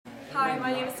Hi,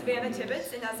 my name is Savannah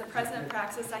Tibbetts, and as the president of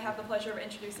Praxis, I have the pleasure of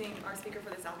introducing our speaker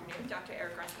for this afternoon, Dr.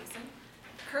 Rasmusen.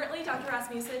 Currently, Dr.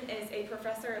 Rasmusen is a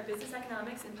professor of business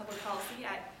economics and public policy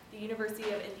at the University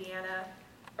of Indiana,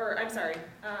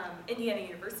 Indiana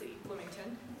University,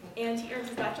 Bloomington, and he earns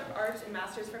his Bachelor of Arts and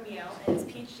Master's from Yale and his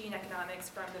PhD in economics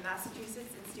from the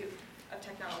Massachusetts Institute of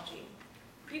Technology.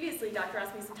 Previously, Dr.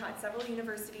 Rasmusen taught at several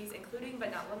universities, including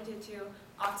but not limited to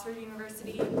Oxford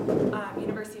University,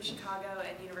 University of Chicago,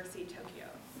 and University of Tokyo.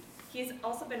 He has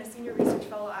also been a senior research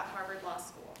fellow at Harvard Law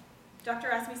School. Dr.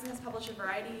 Rasmusen has published in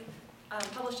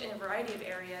a variety of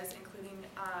areas, including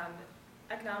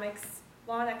economics,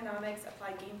 law and economics,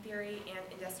 applied game theory, and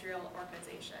industrial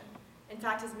organization. In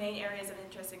fact, his main areas of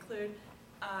interest include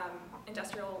not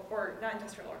industrial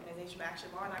organization, but actually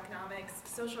law and economics,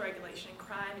 social regulation,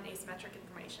 crime, and asymmetric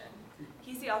information.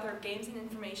 He's the author of Games and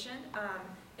Information,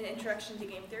 an introduction to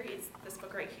game theory. It's this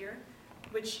book right here,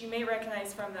 which you may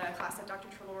recognize from the class that Dr.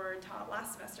 Trelawney taught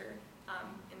last semester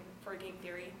for game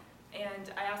theory.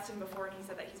 And I asked him before, and he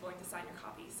said that he's willing to sign your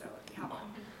copy, so if you have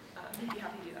one, he'd be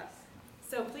happy to do that.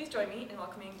 So please join me in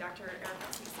welcoming Dr.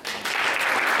 Rasmusen.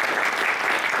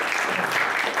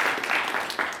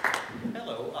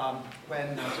 Hello.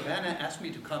 When Savannah asked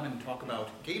me to come and talk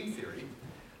about game theory,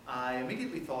 I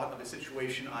immediately thought of a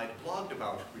situation I'd blogged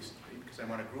about recently, because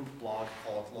I'm on a group blog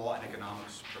called Law and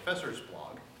Economics Professors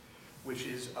Blog, which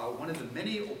is one of the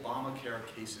many Obamacare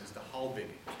cases, the Halbig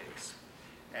case.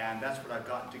 And that's what I've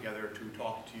gotten together to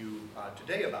talk to you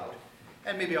today about.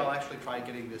 And maybe I'll actually try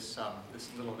getting this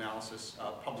little analysis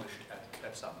published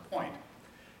at some point.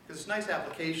 Because it's a nice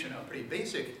application of pretty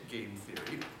basic game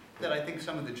theory that I think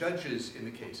some of the judges in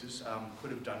the cases could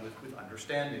have done with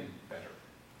understanding better.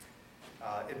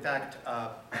 In fact,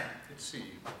 let's see,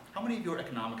 how many of your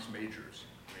economics majors?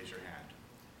 Raise your hand.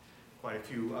 Quite a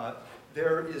few.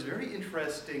 There is a very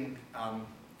interesting kind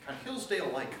of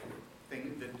Hillsdale-like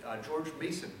thing that George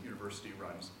Mason University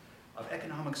runs of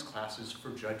economics classes for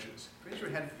judges. Raise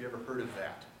your hand if you've ever heard of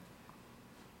that.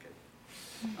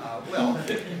 Okay. Well,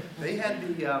 they had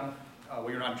the, well,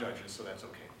 you're not judges, so that's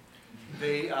okay.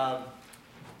 They, let's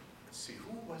see,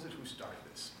 who was it who started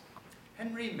this?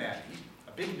 Henry Maddy,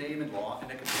 a big name in law and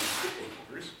economics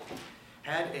stakeholders,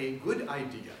 had a good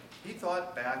idea. He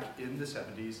thought back in the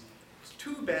 70s, it's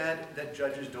too bad that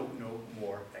judges don't know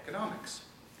more economics.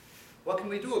 What can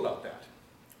we do about that?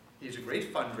 He's a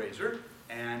great fundraiser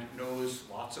and knows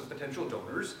lots of potential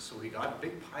donors, so he got a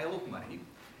big pile of money,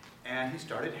 and he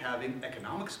started having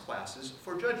economics classes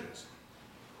for judges.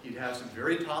 He'd have some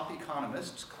very top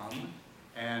economists come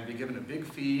and be given a big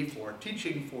fee for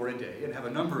teaching for a day, and have a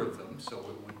number of them, so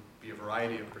it would be a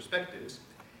variety of perspectives.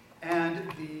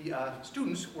 And the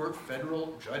students were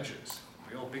federal judges,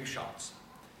 real big shots.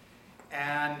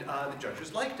 And the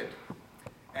judges liked it.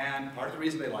 And part of the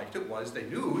reason they liked it was they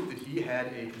knew that he had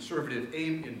a conservative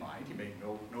aim in mind. He made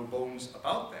no bones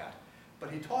about that. But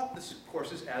he taught the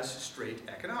courses as straight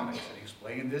economics, and he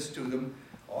explained this to them.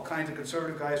 All kinds of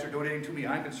conservative guys are donating to me.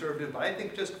 I'm conservative, but I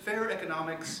think just fair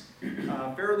economics,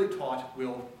 fairly taught,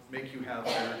 will make you have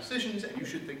better decisions, and you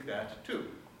should think that too.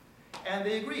 And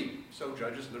they agreed. So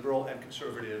judges, liberal and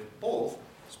conservative both,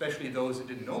 especially those that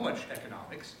didn't know much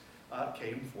economics,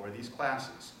 came for these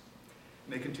classes.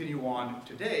 And they continue on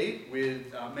today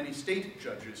with many state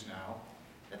judges now.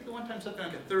 I think at one time something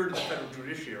like a third of the federal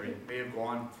judiciary may have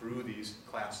gone through these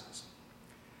classes.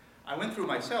 I went through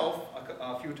myself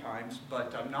a few times,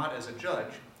 but not as a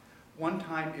judge. One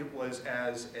time it was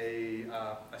as a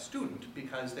student,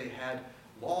 because they had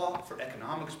law for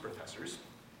economics professors,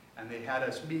 and they had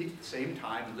us meet at the same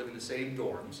time and live in the same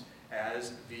dorms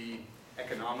as the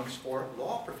economics for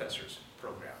law professors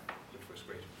program, which was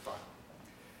great fun.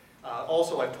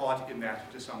 Also, I've taught in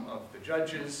that to some of the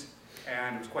judges,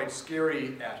 and it was quite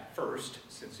scary at first,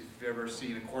 since if you've ever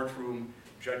seen a courtroom,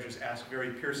 judges ask very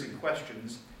piercing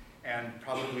questions, and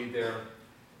probably their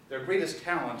greatest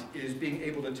talent is being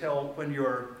able to tell when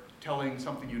you're telling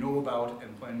something you know about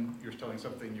and when you're telling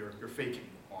something you're faking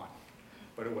on.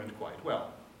 But it went quite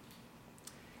well.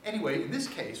 Anyway, in this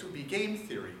case, it would be game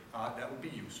theory that would be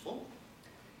useful.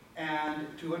 And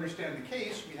to understand the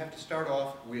case, we have to start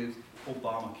off with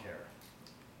Obamacare.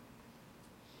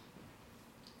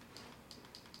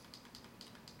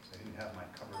 So I didn't have my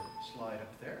cover slide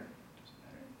up there.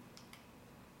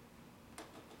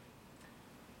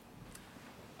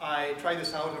 I tried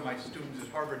this out on my students at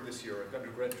Harvard this year,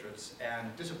 undergraduates,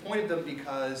 and disappointed them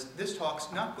because this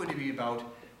talk's not going to be about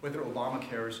whether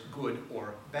Obamacare is good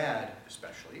or bad,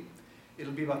 especially.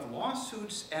 It'll be about the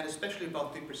lawsuits and especially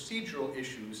about the procedural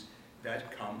issues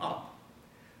that come up.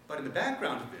 But in the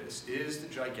background of this is the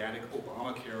gigantic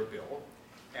Obamacare bill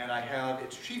And I have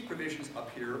its chief provisions up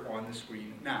here on the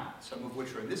screen now, some of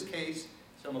which are in this case,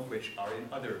 some of which are in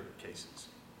other cases.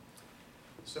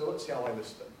 So let's see how I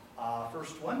list them.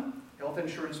 First one, health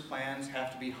insurance plans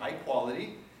have to be high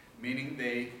quality, meaning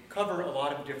they cover a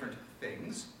lot of different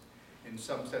things. In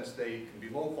some sense, they can be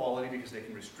low quality because they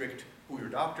can restrict who your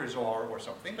doctors are or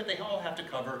something, but they all have to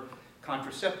cover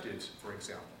contraceptives, for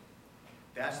example.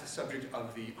 That's the subject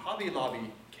of the Hobby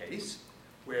Lobby case,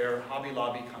 where Hobby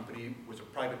Lobby Company was a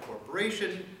private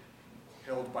corporation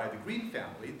held by the Green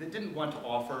family that didn't want to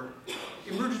offer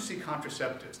emergency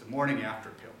contraceptives, the morning after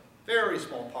pill. Very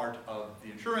small part of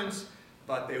the insurance,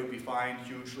 but they would be fined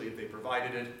hugely if they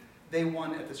provided it. They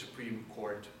won at the Supreme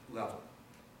Court level.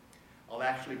 I'll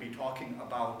actually be talking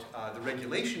about the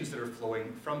regulations that are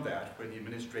flowing from that, where the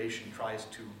administration tries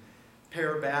to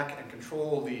pare back and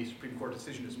control the Supreme Court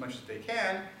decision as much as they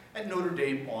can at Notre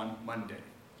Dame on Monday.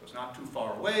 So it's not too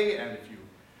far away, and if you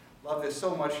love this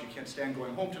so much you can't stand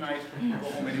going home tonight, go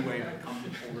home anyway and come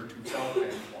over to South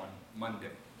Bend on Monday.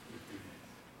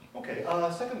 Okay,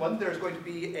 second one, there's going to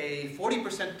be a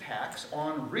 40% tax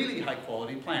on really high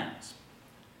quality plans.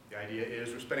 The idea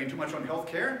is we're spending too much on health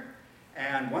care,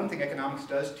 and one thing economics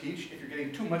does teach, if you're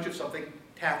getting too much of something,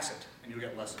 tax it, and you'll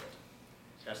get less of it.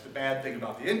 That's the bad thing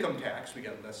about the income tax, we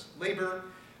get less labor,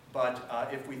 but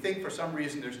if we think for some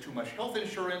reason there's too much health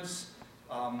insurance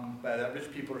that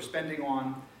rich people are spending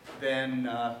on, then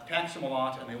tax them a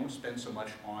lot and they won't spend so much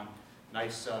on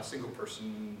nice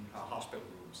single-person hospital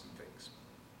rooms and things.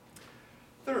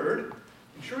 Third,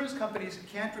 insurance companies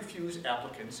can't refuse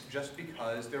applicants just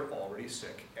because they're already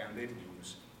sick and they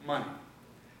lose money.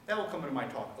 That will come into my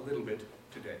talk a little bit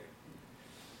today.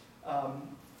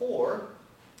 Four,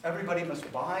 everybody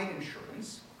must buy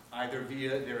insurance, either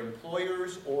via their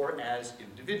employers or as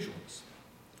individuals.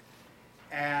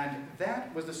 And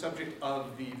that was the subject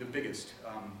of the biggest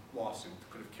lawsuit that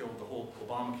could have killed the whole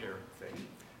Obamacare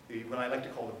thing, what I like to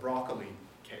call the broccoli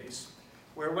case,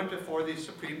 where it went before the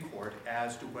Supreme Court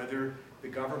as to whether the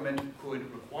government could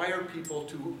require people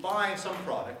to buy some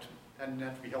product, and it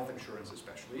had to be health insurance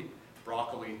especially.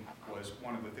 Broccoli was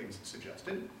one of the things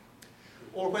suggested,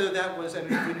 or whether that was an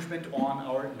infringement on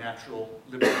our natural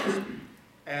liberties,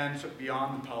 and so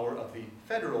beyond the power of the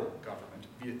federal government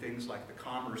via things like the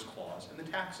Commerce Clause and the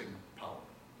taxing power.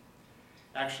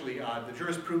 Actually, the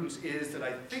jurisprudence is that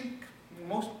I think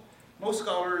most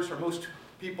scholars or most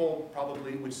people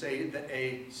probably would say that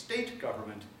a state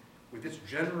government with its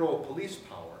general police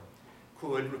power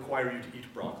could require you to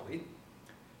eat broccoli.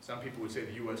 Some people would say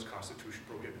the US Constitution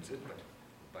prohibits it,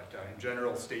 but in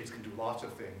general, states can do lots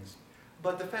of things.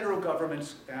 But the federal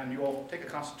government, and you all take a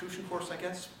Constitution course, I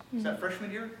guess? Is that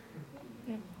freshman year?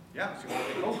 Yeah, so you all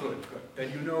think, oh good.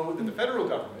 Then you know that the federal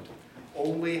government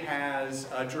only has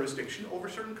jurisdiction over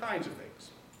certain kinds of things.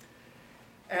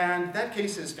 And that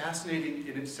case is fascinating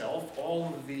in itself.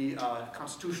 All of the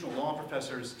constitutional law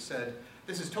professors said,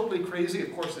 this is totally crazy,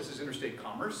 of course this is interstate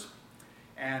commerce.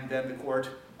 And then the court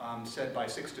said by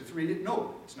 6-3,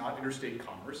 no, it's not interstate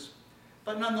commerce.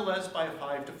 But nonetheless, by a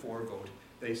 5-4 vote,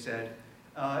 they said,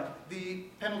 the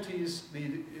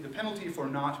penalty for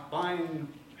not buying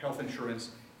health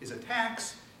insurance is a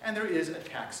tax, and there is a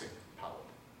taxing power.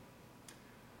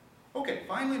 Okay,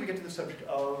 finally we get to the subject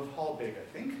of Halbig, I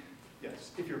think.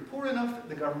 Yes, if you're poor enough,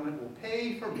 the government will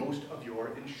pay for most of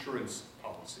your insurance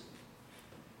policy.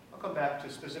 I'll come back to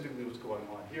specifically what's going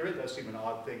on here. It does seem an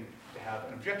odd thing to have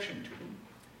an objection to.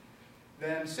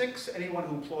 Then 6, anyone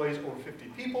who employs over 50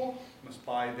 people must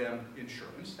buy them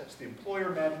insurance. That's the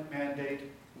employer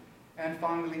mandate. And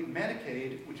finally,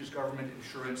 Medicaid, which is government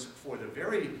insurance for the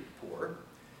very poor,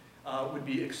 would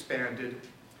be expanded.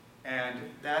 And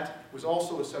that was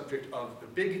also a subject of the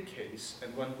big case,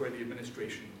 and one where the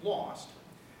administration lost,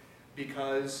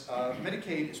 because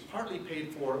Medicaid is partly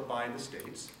paid for by the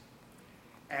states,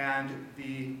 and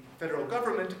the federal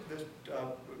government,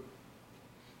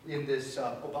 in this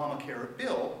Obamacare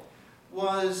bill,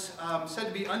 was said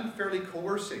to be unfairly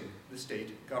coercing the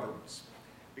state governments,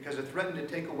 because it threatened to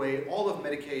take away all of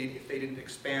Medicaid if they didn't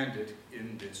expand it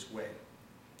in this way.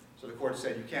 So the court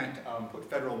said you can't put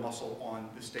federal muscle on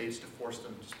the states to force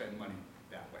them to spend money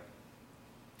that way.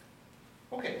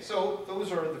 Okay, so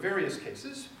those are the various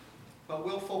cases, but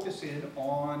we'll focus in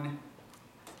on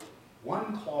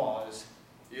one clause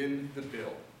in the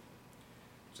bill.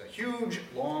 It's a huge,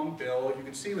 long bill. You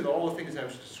can see with all the things I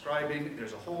was describing,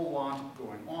 there's a whole lot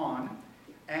going on,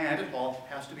 and it all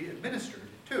has to be administered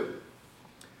too.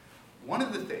 One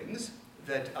of the things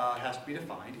that has to be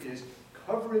defined is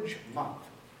coverage month.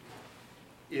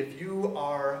 If you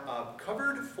are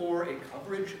covered for a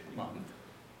coverage month,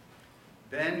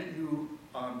 then you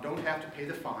don't have to pay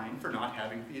the fine for not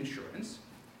having the insurance,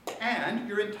 and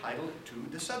you're entitled to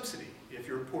the subsidy if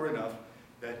you're poor enough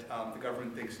that the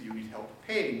government thinks that you need help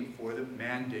paying for the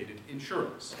mandated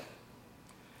insurance.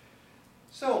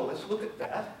 So let's look at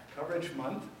that coverage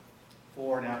month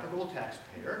for an applicable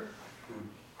taxpayer who's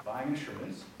buying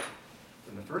insurance.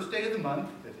 From the first day of the month,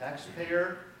 the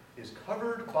taxpayer is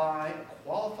covered by a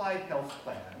qualified health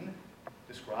plan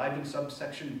described in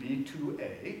subsection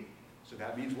B2A. So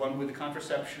that means one with the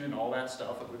contraception and all that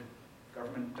stuff, a good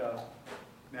government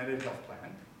mandated health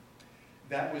plan.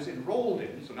 That was enrolled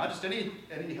in, so not just any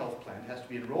health plan, it has to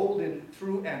be enrolled in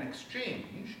through an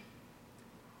exchange.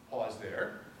 Pause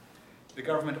there. The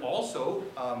government also,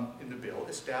 in the bill,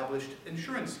 established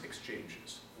insurance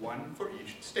exchanges, one for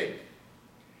each state.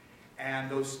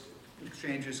 And those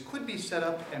exchanges could be set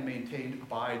up and maintained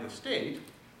by the state,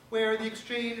 where the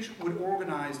exchange would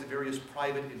organize the various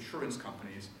private insurance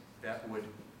companies that would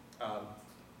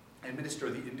administer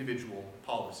the individual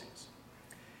policies.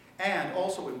 And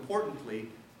also importantly,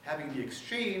 having the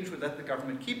exchange would let the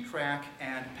government keep track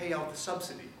and pay out the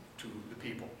subsidy to the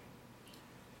people.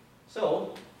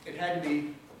 So it had to be,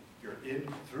 if you're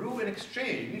in through an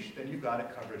exchange, then you've got a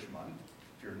coverage month.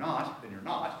 If you're not, then you're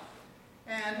not.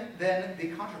 And then the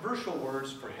controversial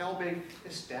words for Halbig,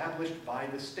 established by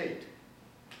the state,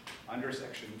 under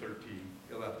section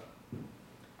 1311.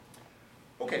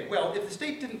 Okay, well, if the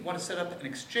state didn't want to set up an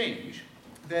exchange,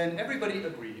 then everybody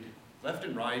agreed, left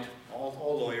and right,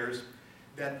 all lawyers,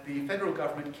 that the federal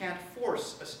government can't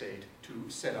force a state to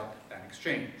set up an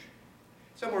exchange.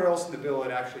 Somewhere else in the bill it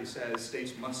actually says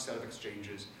states must set up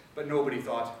exchanges, but nobody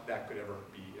thought that could ever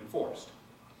be enforced.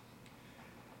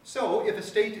 So if a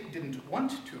state didn't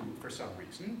want to for some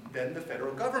reason, then the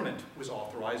federal government was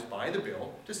authorized by the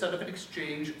bill to set up an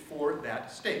exchange for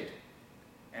that state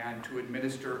and to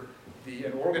administer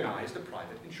and organize the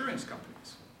private insurance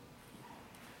companies.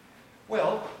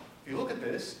 Well, if you look at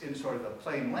this in sort of the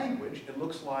plain language, it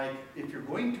looks like if you're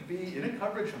going to be in a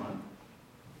coverage month,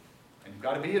 and you've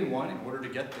got to be in one in order to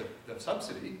get the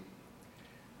subsidy,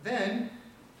 then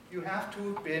you have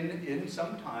to have been in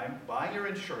some time buying your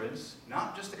insurance,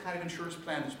 not just the kind of insurance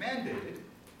plan that's mandated,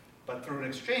 but through an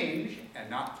exchange, and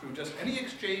not through just any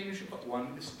exchange, but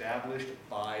one established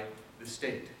by the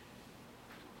state.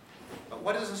 But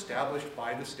what does established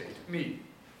by the state mean?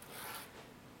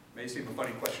 May seem a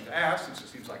funny question to ask, since it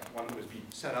seems like one that was being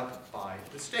set up by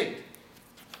the state.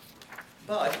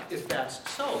 But if that's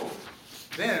so,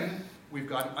 then we've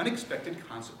got an unexpected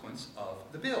consequence of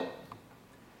the bill.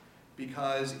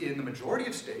 Because in the majority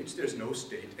of states, there's no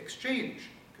state exchange,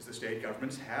 because the state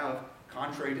governments have,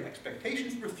 contrary to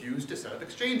expectations, refused to set up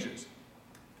exchanges.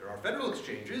 There are federal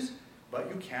exchanges, but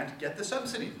you can't get the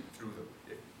subsidy through them,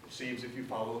 it seems, if you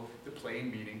follow the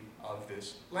plain meaning of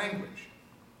this language.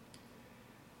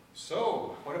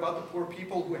 So, what about the poor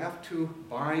people who have to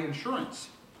buy insurance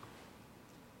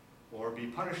or be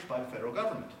punished by the federal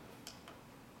government?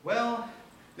 Well,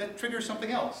 that triggers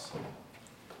something else.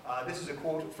 This is a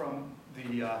quote from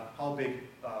the Halbig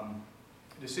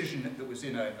decision that was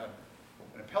in an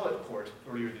appellate court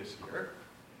earlier this year.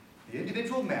 The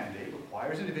individual mandate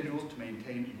requires individuals to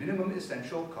maintain minimum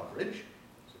essential coverage,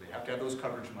 so they have to have those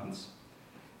coverage months,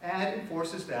 and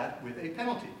enforces that with a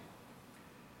penalty.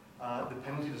 The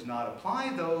penalty does not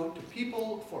apply, though, to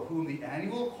people for whom the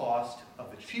annual cost of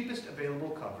the cheapest available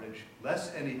coverage,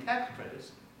 less any tax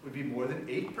credits, would be more than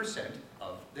 8%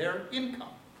 of their income.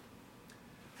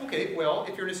 Okay, well,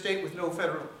 if you're in a state with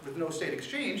no state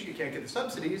exchange, you can't get the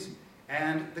subsidies,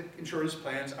 and the insurance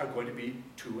plans are going to be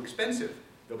too expensive.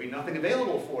 There'll be nothing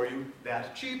available for you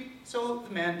that cheap, so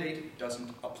the mandate doesn't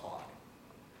apply.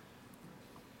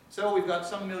 So we've got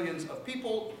some millions of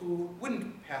people who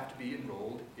wouldn't have to be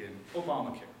enrolled in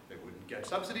Obamacare. They wouldn't get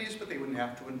subsidies, but they wouldn't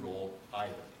have to enroll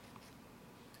either.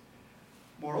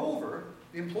 Moreover,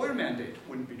 the employer mandate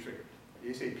wouldn't be triggered. The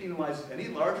ACA penalizes any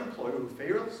large employer who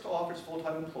fails to offer its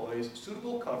full-time employees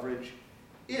suitable coverage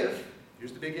if,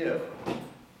 here's the big if,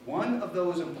 one of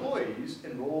those employees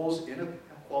enrolls in a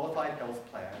qualified health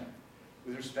plan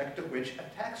with respect to which a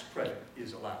tax credit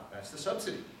is allowed. That's the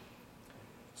subsidy.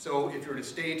 So if you're in a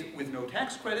state with no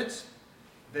tax credits,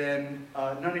 then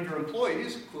none of your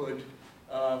employees could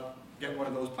get one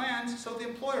of those plans, so the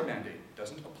employer mandate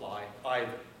doesn't apply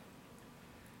either.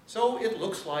 So it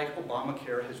looks like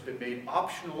Obamacare has been made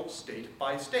optional state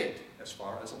by state as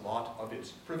far as a lot of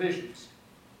its provisions.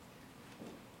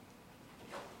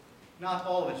 Not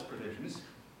all of its provisions.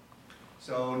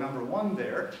 So number one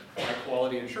there, high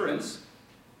quality insurance,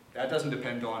 that doesn't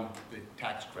depend on the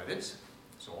tax credits.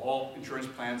 So all insurance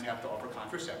plans have to offer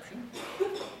contraception.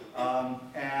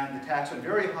 And the tax on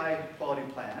very high quality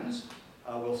plans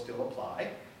will still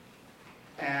apply.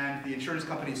 And the insurance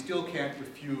company still can't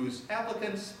refuse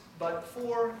applicants, but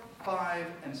 4, 5,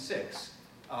 and 6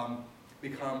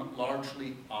 become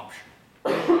largely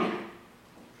optional.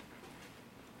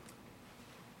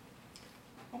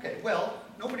 Okay, well,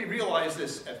 nobody realized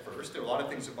this at first. There are a lot of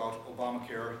things about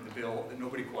Obamacare in the bill that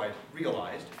nobody quite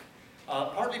realized,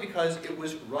 partly because it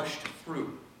was rushed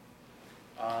through.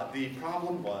 The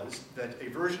problem was that a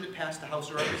version had passed the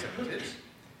House of Representatives,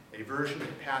 a version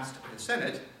had passed the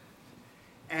Senate,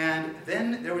 and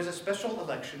then there was a special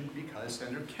election because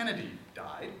Senator Kennedy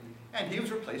died, and he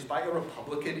was replaced by a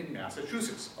Republican in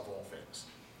Massachusetts, of all things.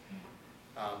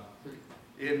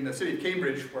 In the city of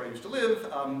Cambridge, where I used to live,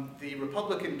 the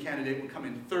Republican candidate would come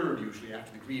in third, usually,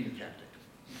 after the Green candidate.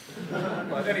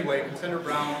 But anyway, Senator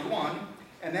Brown won,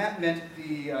 and that meant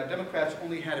the Democrats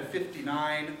only had a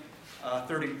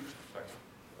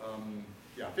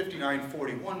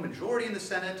 59-41 majority in the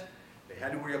Senate. They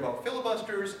had to worry about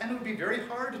filibusters, and it would be very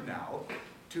hard now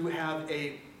to have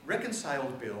a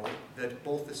reconciled bill that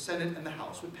both the Senate and the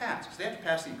House would pass, because they have to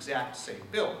pass the exact same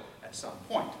bill at some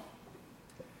point.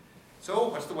 So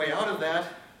what's the way out of that?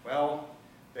 Well,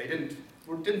 they didn't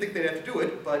think they'd have to do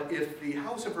it, but if the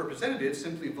House of Representatives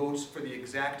simply votes for the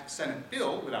exact Senate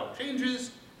bill without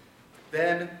changes,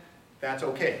 then that's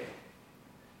okay.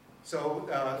 So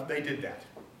they did that.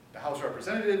 The House of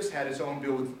Representatives had its own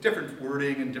bill with different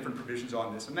wording and different provisions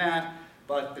on this and that,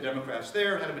 but the Democrats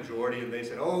there had a majority, and they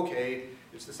said, oh, okay,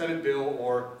 it's the Senate bill,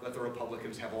 or let the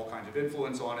Republicans have all kinds of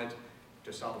influence on it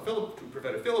to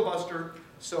prevent a filibuster,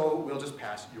 so we'll just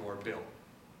pass your bill.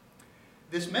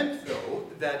 This meant, though,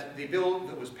 that the bill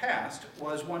that was passed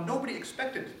was one nobody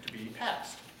expected to be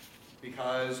passed,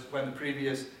 because when the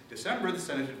previous December the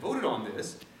Senate had voted on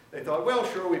this, they thought, well,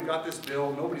 sure, we've got this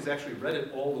bill, nobody's actually read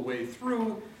it all the way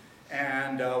through,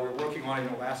 and we're working on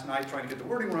it last night trying to get the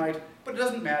wording right, but it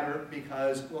doesn't matter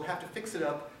because we'll have to fix it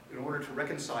up in order to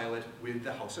reconcile it with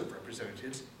the House of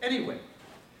Representatives anyway.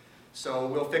 So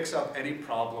we'll fix up any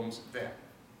problems then.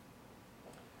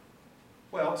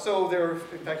 Well, so in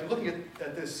fact, looking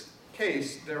at this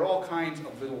case, there are all kinds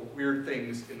of little weird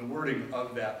things in the wording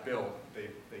of that bill they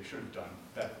should have done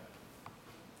better.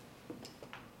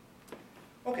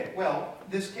 Okay, well,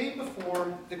 this came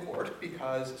before the court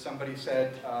because somebody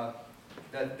said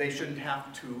that they shouldn't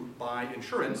have to buy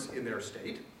insurance in their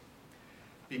state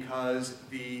because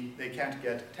they can't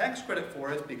get tax credit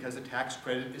for it because the tax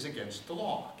credit is against the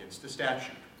law, against the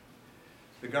statute.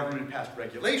 The government passed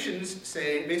regulations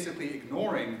basically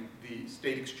ignoring the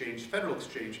state exchange, federal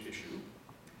exchange issue,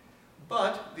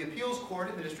 but the appeals court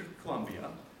in the District of Columbia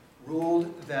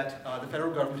ruled that the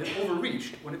federal government had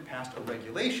overreached when it passed a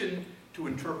regulation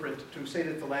to say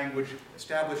that the language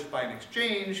established by an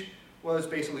exchange was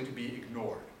basically to be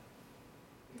ignored.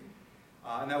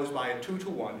 And that was by a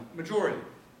 2-to-1 majority.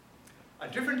 A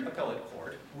different appellate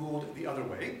court ruled the other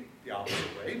way, the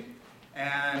opposite way,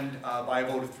 and by a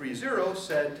vote of 3-0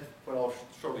 said, what I'll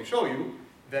shortly show you,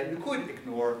 that you could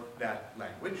ignore that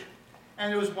language.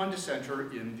 And there was one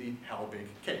dissenter in the Halbig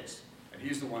case, and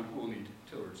he's the one who will need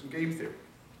to learn some game theory.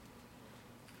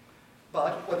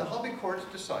 But what the Halbig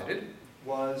court decided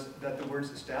was that the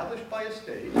words established by a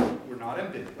state were not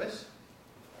ambiguous,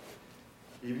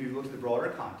 even if you look at the broader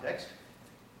context.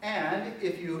 And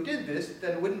if you did this,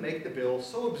 then it wouldn't make the bill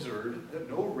so absurd that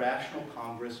no rational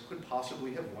Congress could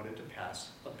possibly have wanted to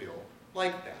pass a bill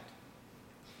like that.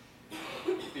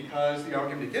 Because the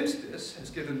argument against this, as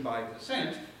given by the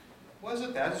dissent, was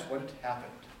that that's what had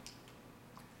happened.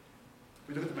 If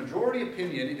we look at the majority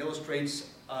opinion, it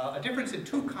illustrates a difference in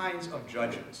two kinds of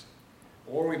judges.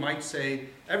 Or we might say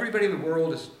everybody in the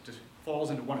world just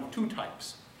falls into one of two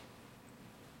types.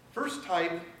 First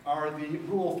type are the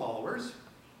rule followers.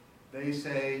 They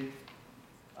say,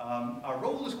 our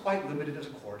role is quite limited as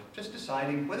a court, just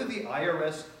deciding whether the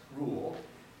IRS rule,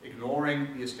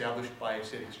 ignoring the established by a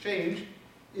state exchange,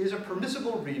 is a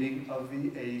permissible reading of the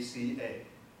ACA.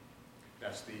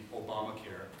 That's the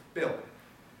Obamacare bill.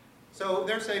 So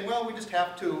they're saying, well, we just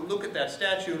have to look at that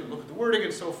statute, look at the wording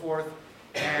and so forth,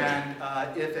 and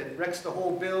if it wrecks the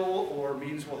whole bill or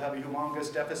means we'll have a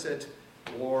humongous deficit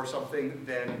or something,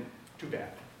 then too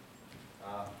bad.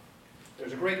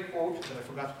 There's a great quote that I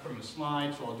forgot to put on the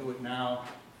slide, so I'll do it now.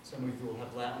 Some of you will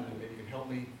have Latin and maybe you can help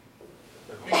me.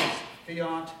 The famous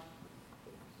fiat,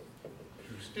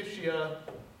 justitia.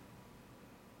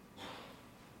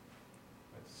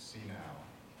 Let's see now.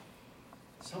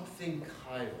 Something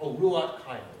Cairo. Oh, ruat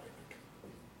Cairo, I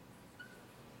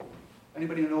think.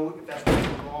 Anybody know if that's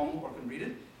wrong or can read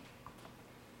it?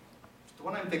 The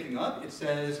one I'm thinking of, it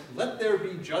says, let there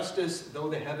be justice though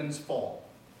the heavens fall.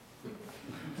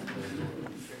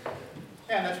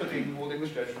 And that's what the old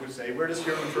English judge would say. We're just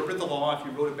here to interpret the law. If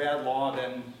you wrote a bad law,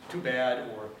 then too bad,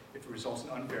 or if it results in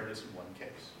unfairness in one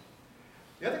case.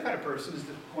 The other kind of person is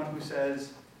the one who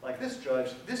says, like this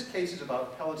judge, this case is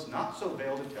about Appellate's not so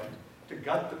veiled attempt to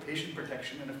gut the Patient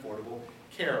Protection and Affordable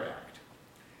Care Act.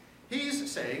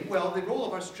 He's saying, well, the role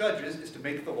of us judges is to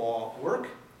make the law work,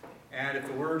 and if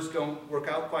the words don't work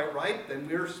out quite right, then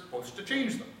we're supposed to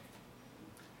change them.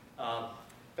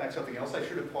 In fact, something else I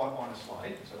should have put on a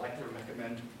slide, because I like to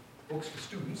recommend books to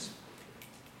students,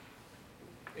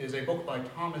 is a book by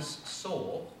Thomas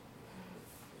Sowell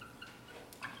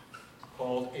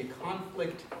called A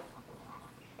Conflict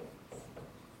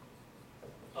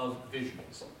of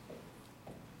Visions.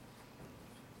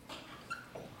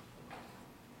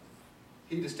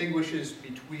 He distinguishes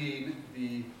between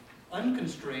the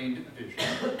unconstrained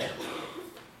vision,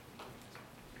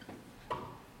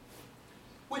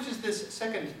 which is this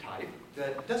second type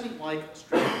that doesn't like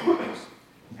straight lines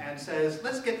and says,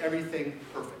 let's get everything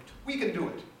perfect. We can do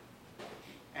it.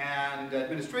 And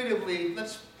administratively,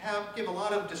 let's give a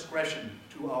lot of discretion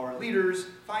to our leaders,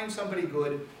 find somebody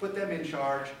good, put them in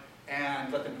charge,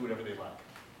 and let them do whatever they like.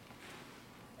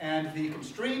 And the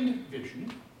constrained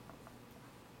vision,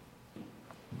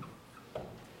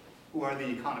 who are the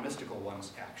economistical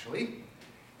ones actually,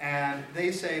 and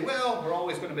they say, well, we're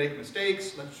always going to make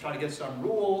mistakes, let's try to get some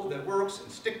rule that works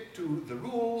and stick to the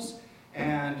rules,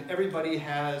 and everybody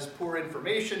has poor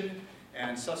information,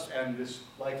 and is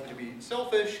likely to be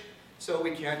selfish, so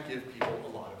we can't give people a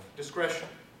lot of discretion.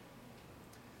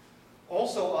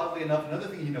 Also, oddly enough, another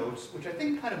thing he notes, which I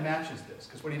think kind of matches this,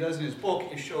 because what he does in his book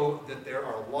is show that there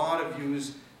are a lot of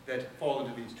views that fall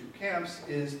into these two camps,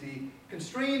 is the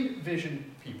constrained vision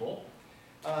people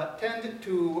tend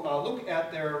to look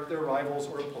at their rivals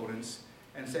or opponents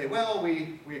and say, well,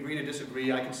 we agree to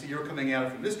disagree. I can see you're coming at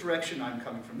it from this direction. I'm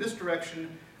coming from this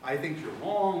direction. I think you're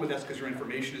wrong, but that's because your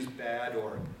information is bad,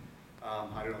 or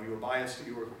I don't know, you were biased,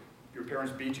 your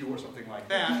parents beat you, or something like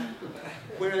that.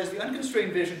 Whereas the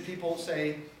unconstrained vision people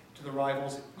say to the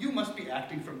rivals, you must be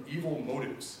acting from evil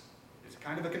motives. It's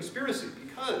kind of a conspiracy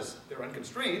because they're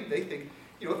unconstrained. They think,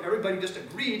 you know, if everybody just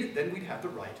agreed, then we'd have the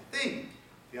right thing.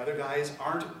 The other guys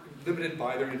aren't limited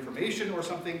by their information or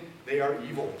something. They are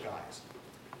evil guys.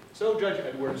 So Judge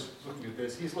Edwards is looking at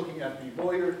this. He's looking at the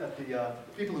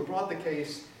people who brought the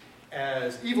case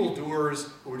as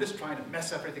evildoers who are just trying to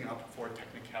mess everything up for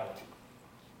technicality.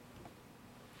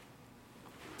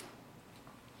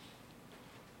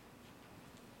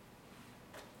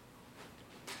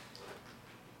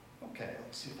 Okay,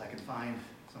 let's see if I can find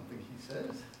something he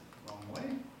says. Wrong way.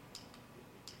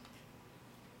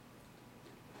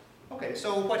 Okay,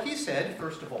 so what he said,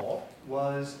 first of all,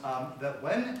 was that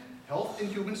when Health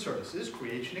and Human Services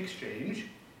creates an exchange,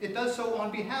 it does so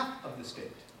on behalf of the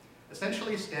state,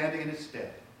 essentially standing in its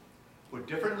stead. Put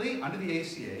differently, under the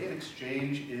ACA, an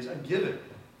exchange is a given.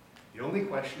 The only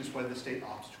question is whether the state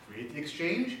opts to create the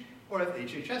exchange or if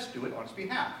HHS do it on its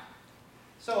behalf.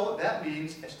 So that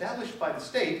means established by the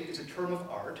state is a term of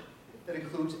art that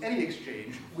includes any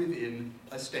exchange within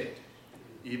a state,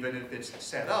 even if it's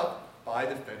set up by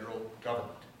the federal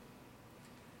government.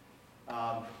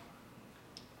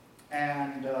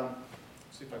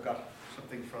 Let's see if I've got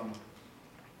something from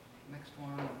the next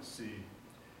one. Let's see.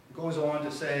 It goes on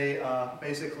to say,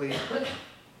 basically,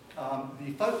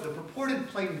 the purported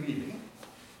plain meaning.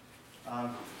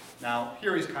 Now,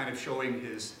 here he's kind of showing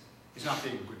he's not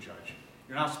being a good judge.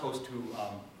 You're not supposed to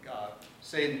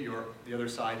say that the other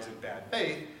side's in bad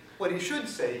faith. What he should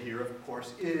say here, of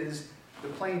course, is the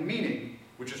plain meaning,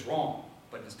 which is wrong.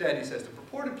 But instead, he says the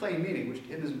purported plain meaning, which to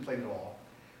him isn't plain at all,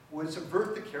 would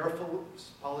subvert the careful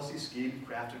policy scheme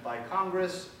crafted by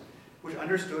Congress, which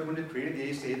understood when it created the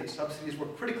ACA that subsidies were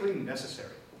critically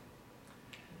necessary.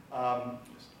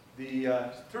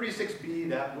 The 36B,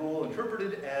 that rule,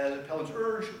 interpreted as appellants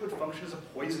urge, would function as a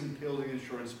poison pill to the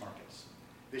insurance markets.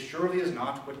 This surely is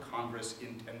not what Congress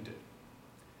intended.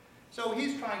 So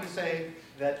he's trying to say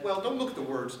that, well, don't look at the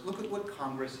words, look at what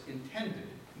Congress intended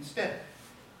instead.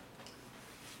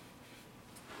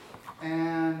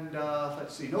 And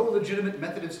let's see, no legitimate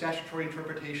method of statutory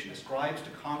interpretation ascribes to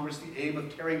Congress the aim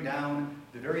of tearing down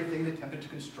the very thing it attempted to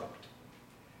construct.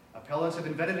 Appellants have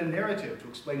invented a narrative to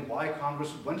explain why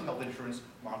Congress would want health insurance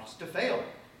markets to fail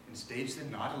in states that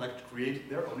did not elect to create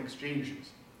their own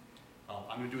exchanges.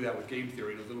 I'm going to do that with game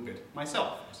theory in a little bit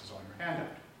myself. This is on your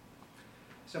handout.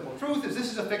 Simple truth is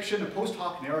this is a fiction. A post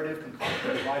hoc narrative concocted to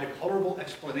provide a colorable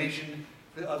explanation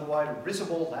for the otherwise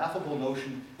risible, laughable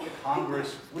notion that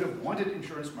Congress would have wanted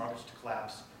insurance markets to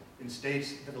collapse in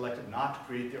states that elected not to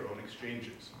create their own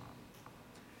exchanges.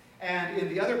 And in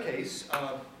the other case,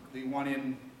 the one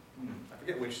in, I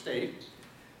forget which state,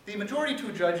 the majority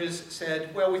two judges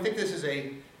said, well, we think this is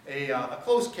a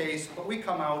close case, but we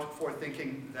come out for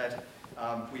thinking that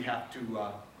we have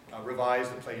to revise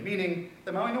the plain meaning.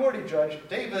 The minority judge,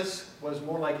 Davis, was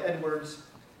more like Edwards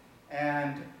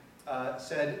and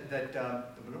said that the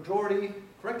majority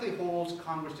correctly holds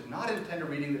Congress did not intend a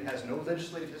reading that has no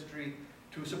legislative history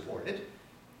to support it.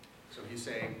 So he's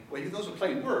saying, well, those are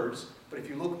plain words, but if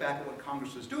you look back at what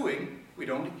Congress was doing, we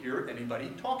don't hear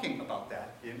anybody talking about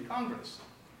that in Congress.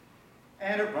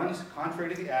 And it runs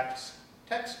contrary to the Act's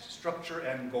text, structure,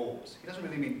 and goals. He doesn't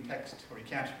really mean text, or he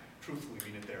can't truthfully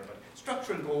mean it there, but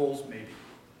structure and goals, maybe.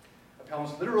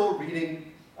 Appellant's literal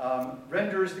reading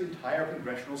renders the entire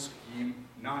congressional scheme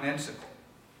nonsensical.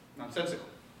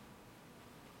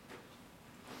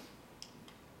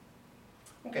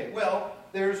 Okay, well,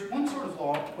 there's one sort of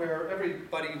law where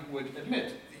everybody would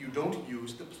admit that you don't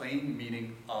use the plain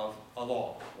meaning of a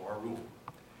law or a rule.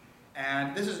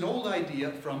 And this is an old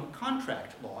idea from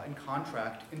contract law and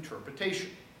contract interpretation.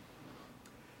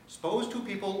 Suppose two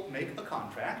people make a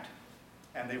contract,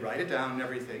 and they write it down and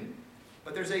everything,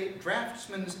 but there's a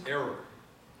draftsman's error.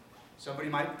 Somebody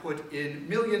might put in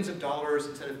millions of dollars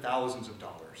instead of thousands of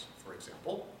dollars, for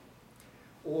example.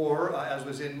 Or, as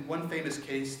was in one famous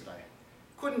case that I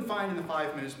couldn't find in the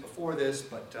 5 minutes before this,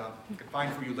 but I can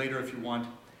find for you later if you want.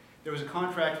 There was a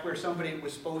contract where somebody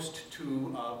was supposed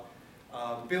to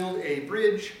build a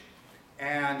bridge,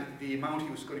 and the amount he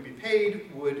was going to be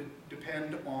paid would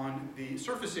depend on the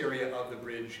surface area of the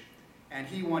bridge, and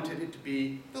he wanted it to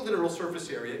be the literal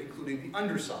surface area, including the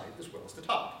underside as well as the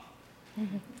top.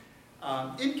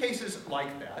 In cases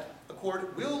like that, a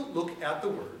court will look at the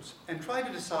words and try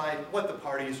to decide what the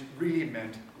parties really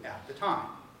meant at the time.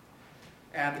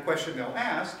 And the question they'll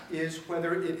ask is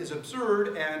whether it is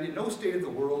absurd, and in no state of the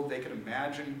world they can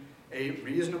imagine a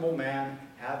reasonable man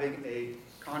having a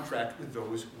contract with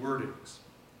those wordings.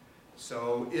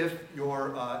 So if you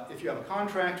have a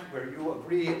contract where you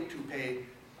agree to pay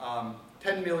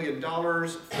 $10 million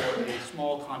for a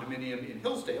small condominium in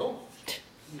Hillsdale,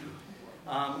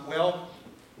 well,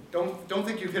 don't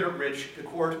think you've hit it rich. The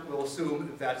court will assume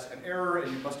that that's an error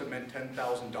and you must have meant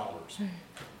 $10,000.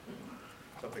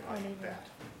 Something like that.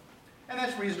 And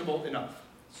that's reasonable enough.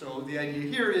 So the idea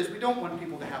here is we don't want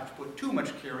people to have to put too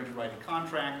much care into writing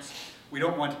contracts. We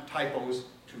don't want typos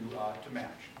to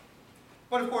match.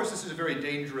 But of course, this is a very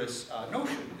dangerous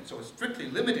notion, and so it's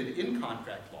strictly limited in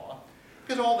contract law,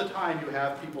 because all the time you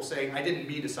have people saying, I didn't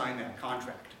mean to sign that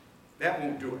contract. That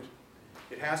won't do it.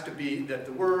 It has to be that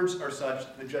the words are such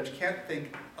that the judge can't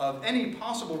think of any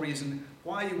possible reason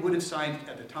why you would have signed it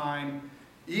at the time,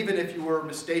 even if you were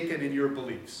mistaken in your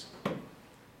beliefs.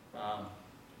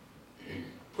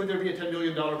 Could there be a $10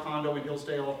 million condo in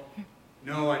Hillsdale?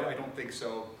 No, I don't think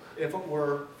so. If it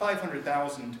were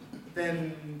 $500,000,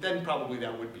 then probably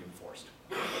that would be enforced.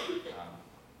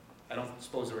 I don't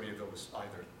suppose there are any of those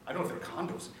either. I don't know if there are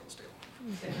condos in Hillsdale.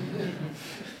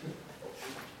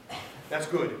 That's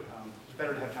good. It's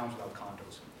better to have towns without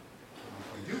condos.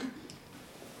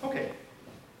 Okay.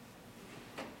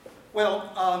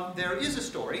 Well, there is a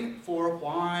story for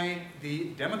why the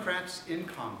Democrats in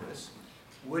Congress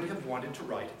would have wanted to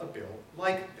write a bill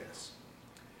like this.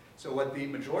 So what the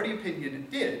majority opinion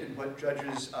did, and what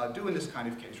judges do in this kind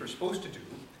of case, are supposed to do,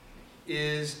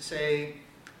 is say,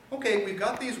 okay, we've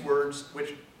got these words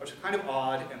which are kind of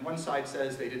odd, and one side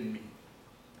says they didn't mean.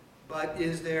 But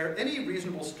is there any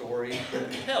reasonable story to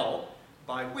tell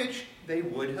by which they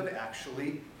would have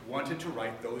actually wanted to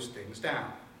write those things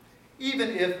down, even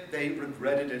if they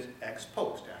regretted it ex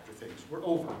post after things were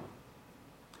over?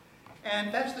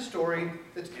 And that's the story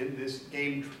that's in this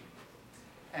game tree.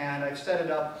 And I've set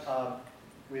it up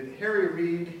with Harry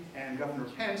Reid and Governor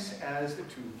Pence as the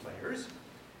two players.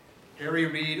 Harry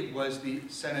Reid was the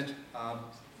Senate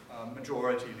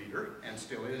majority leader, and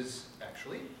still is,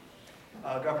 actually.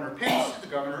 Governor Pence is the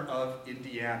governor of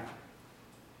Indiana.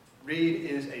 Reid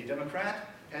is a Democrat,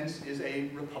 Pence is a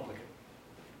Republican.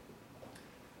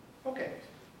 Okay,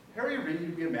 Harry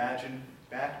Reid, we imagine,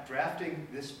 back drafting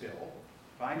this bill,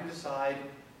 trying to decide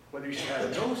whether you should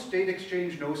have no state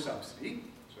exchange, no subsidy,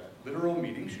 so that literal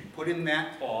meaning, should you put in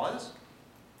that clause,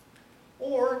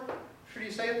 or should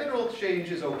you say a federal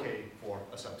exchange is okay for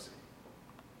a subsidy?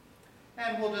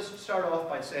 And we'll just start off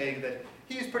by saying that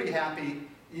he's pretty happy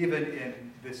even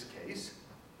in this case.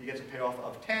 He gets a payoff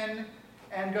of 10,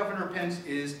 and Governor Pence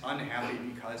is unhappy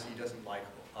because he doesn't like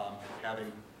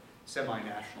having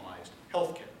semi-nationalized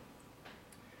health care.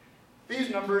 These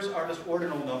numbers are just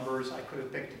ordinal numbers. I could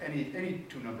have picked any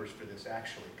two numbers for this,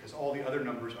 actually, because all the other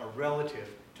numbers are relative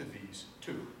to these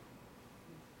two.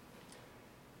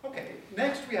 Okay,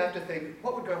 next we have to think,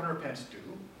 what would Governor Pence do?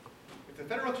 If the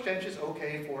federal exchange is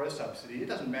okay for a subsidy, it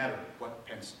doesn't matter what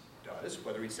Pence does,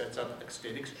 whether he sets up a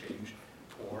state exchange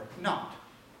or not.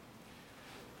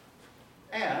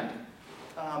 And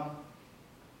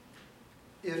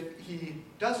if he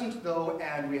doesn't, though,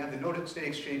 and we have the no state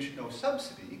exchange, no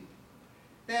subsidy,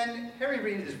 then Harry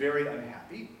Reid is very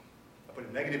unhappy. I put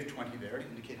a negative 20 there to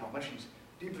indicate how much he's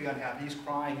deeply unhappy. He's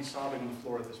crying, he's sobbing on the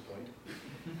floor at this point.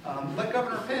 But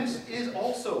Governor Pence is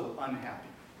also unhappy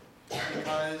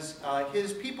because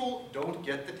his people don't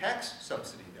get the tax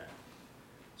subsidy then.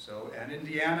 So in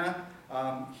Indiana,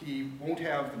 he won't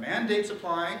have the mandates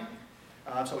applying,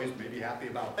 so he's maybe happy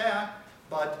about that,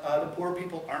 but the poor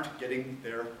people aren't getting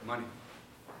their money.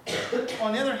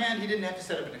 On the other hand, he didn't have to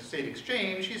set up a state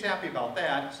exchange. He's happy about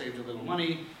that, saved a little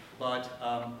money, but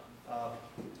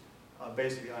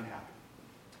basically unhappy.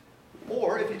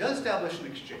 Or if he does establish an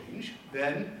exchange,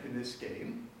 then in this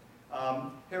game,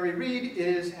 Harry Reid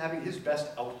is having his best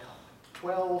outcome,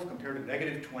 12 compared to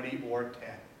negative 20 or 10.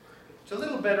 It's a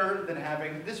little better than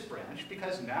having this branch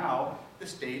because now the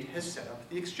state has set up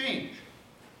the exchange.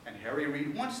 And Harry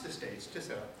Reid wants the states to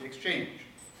set up the exchange.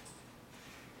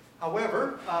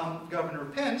 However, Governor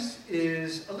Pence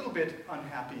is a little bit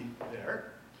unhappy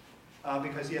there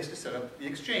because he has to set up the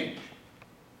exchange.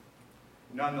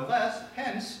 Nonetheless,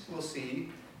 Pence will see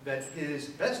that his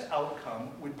best outcome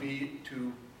would be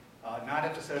to not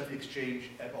have to set up the exchange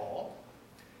at all,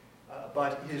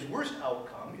 but his worst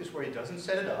outcome is where he doesn't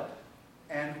set it up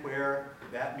and where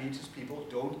that means his people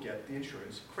don't get the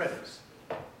insurance credits.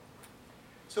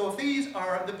 So if these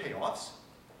are the payoffs,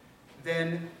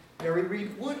 then Harry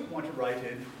Reid would want to write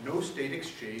in no state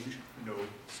exchange, no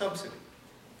subsidy.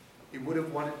 He would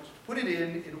have wanted to put it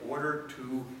in order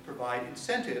to provide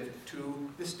incentive to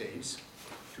the states,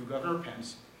 to Governor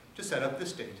Pence, to set up the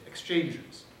state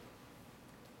exchanges.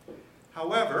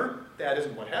 However, that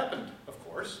isn't what happened, of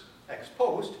course. Ex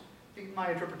post,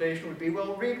 my interpretation would be,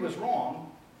 well, Reid was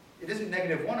wrong. It isn't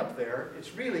 -1 up there,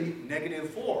 it's really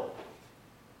 -4.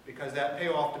 Because that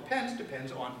payoff to Pence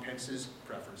depends on Pence's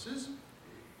preferences.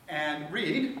 And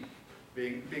Reid,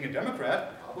 being a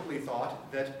Democrat, probably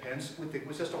thought that Pence would think it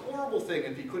was just a horrible thing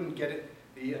if he couldn't get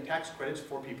the tax credits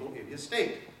for people in his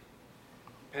state.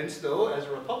 Pence, though, as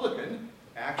a Republican,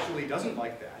 actually doesn't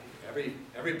like that.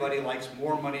 Everybody likes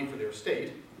more money for their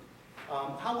state.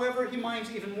 However, he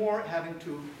minds even more having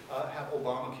to have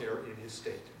Obamacare in his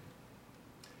state.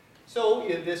 So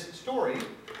in this story,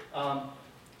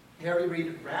 Harry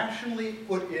Reid rationally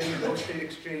put in the no state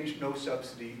exchange, no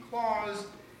subsidy clause.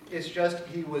 It's just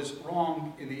he was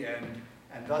wrong in the end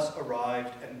and thus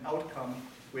arrived at an outcome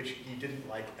which he didn't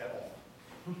like at all.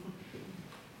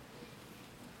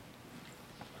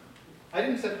 I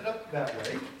didn't set it up that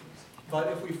way, but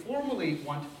if we formally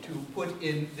want to put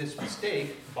in this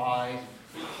mistake by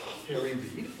Harry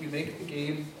Reid, we make the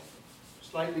game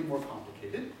slightly more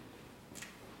complicated.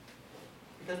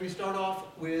 Because we start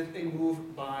off with a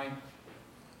move by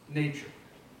nature.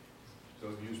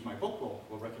 Those who use my book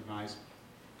will recognize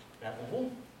that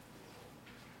rule.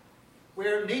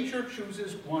 Where nature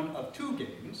chooses one of two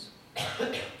games,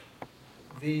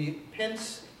 the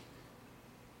Pence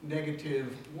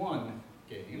 -1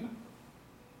 game,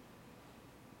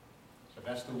 so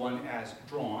that's the one as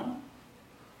drawn,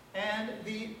 and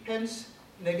the Pence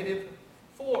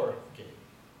 -4 game.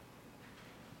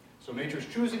 So nature's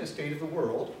choosing a state of the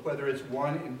world, whether it's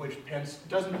one in which Pence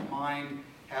doesn't mind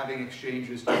having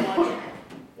exchanges too much,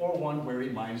 or one where he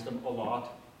minds them a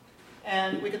lot.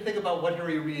 And we can think about what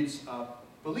Harry Reid's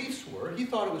beliefs were. He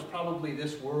thought it was probably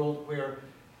this world where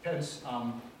Pence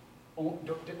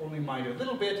only minded a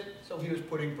little bit, so he was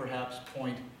putting perhaps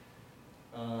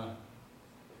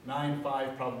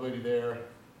 0.95 probability there,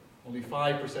 only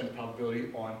 5%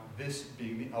 probability on this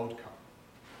being the outcome.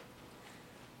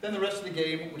 Then the rest of the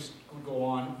game would go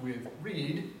on with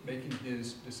Reid making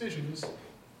his decisions,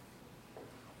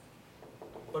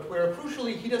 but where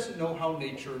crucially he doesn't know how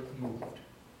nature moved.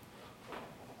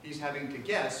 He's having to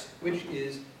guess which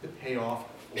is the payoff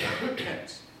for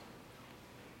Pence.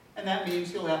 And that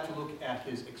means he'll have to look at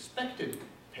his expected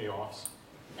payoffs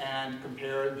and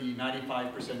compare the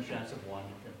 95% chance of one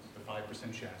against the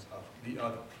 5% chance of the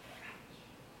other.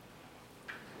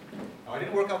 Now, I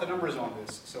didn't work out the numbers on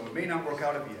this, so it may not work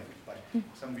out at the end, but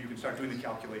some of you can start doing the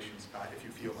calculations if you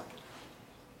feel like it.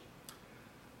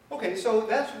 Okay, so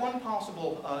that's one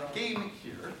possible game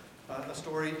here, a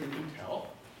story you can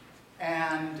tell.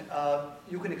 And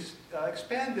you can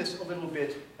expand this a little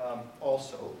bit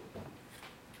also,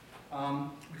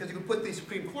 because you can put the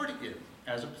Supreme Court in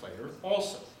as a player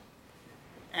also.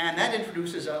 And that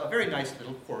introduces a very nice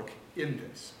little quirk in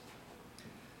this.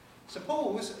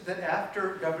 suppose that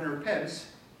after Governor Pence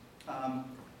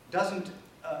doesn't,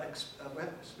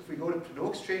 if we go to no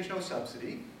exchange, no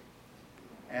subsidy,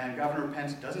 and Governor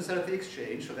Pence doesn't set up the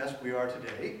exchange, so that's where we are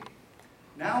today.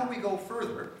 Now we go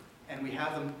further, and we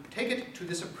have them take it to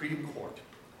the Supreme Court,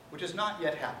 which has not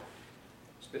yet happened.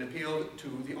 It's been appealed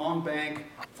to the en banc,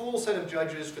 full set of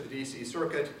judges for the DC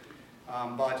Circuit,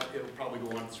 but it will probably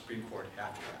go on to the Supreme Court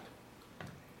after that.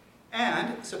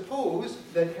 And suppose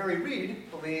that Harry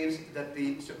Reid believes that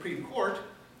the Supreme Court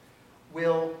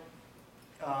will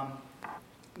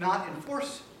not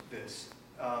enforce this.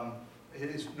 It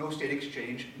is no state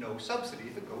exchange, no subsidy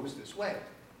if it goes this way.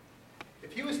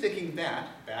 If he was thinking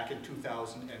that back in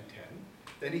 2010,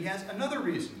 then he has another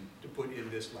reason to put in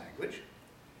this language,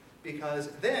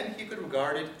 because then he could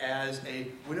regard it as a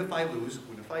win if I lose,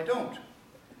 win if I don't.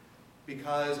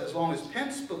 Because as long as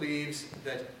Pence believes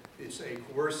that it's a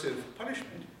coercive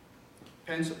punishment,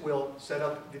 Pence will set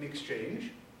up the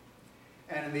exchange,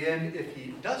 and in the end, if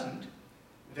he doesn't,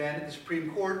 then the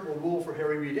Supreme Court will rule for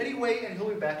Harry Reid anyway, and he'll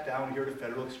be back down here to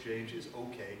federal exchange is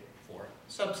okay for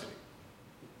subsidy.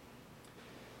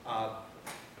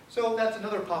 So that's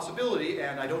another possibility,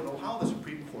 and I don't know how the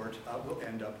Supreme Court will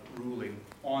end up ruling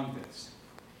on this.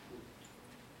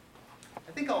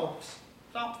 I think I'll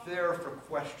stop there for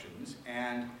questions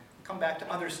and come back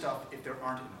to other stuff if there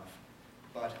aren't enough.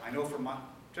 But I know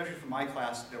judging from my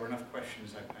class, there were enough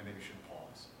questions I maybe should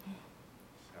pause.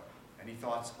 So, any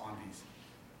thoughts on these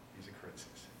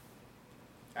occurrences?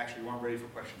 Actually, we weren't ready for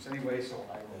questions anyway, so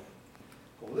I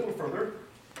will go a little further.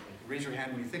 Raise your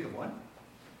hand when you think of one.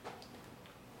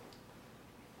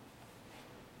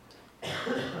 Okay,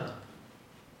 let's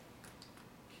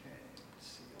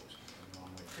see what's going on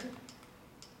right here.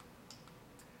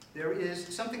 There is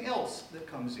something else that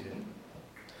comes in.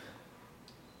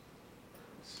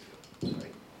 Let's see,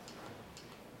 sorry.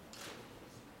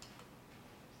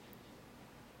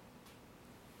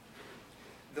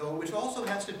 Though, which also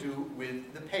has to do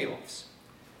with the payoffs,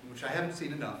 which I haven't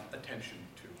seen enough attention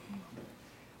to.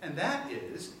 And that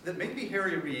is that maybe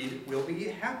Harry Reid will be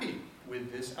happy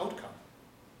with this outcome.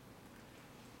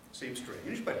 Seems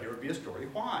strange, but here would be a story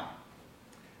why.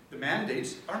 The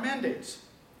mandates are mandates.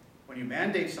 When you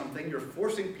mandate something, you're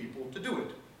forcing people to do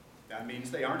it. That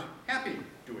means they aren't happy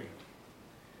doing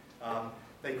it.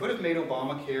 They could have made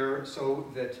Obamacare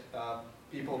so that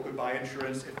people could buy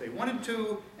insurance if they wanted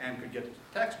to and could get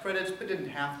tax credits, but didn't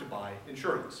have to buy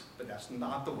insurance. But that's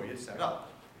not the way it's set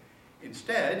up.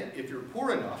 Instead, if you're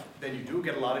poor enough, then you do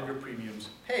get a lot of your premiums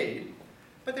paid.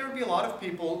 But there would be a lot of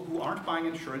people who aren't buying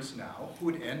insurance now who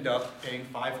would end up paying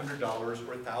 $500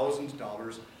 or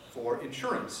 $1,000 for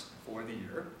insurance for the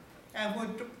year and who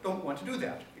don't want to do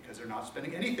that because they're not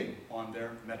spending anything on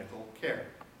their medical care.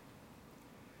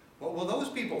 What will those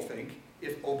people think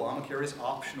if Obamacare is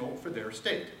optional for their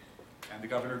state and the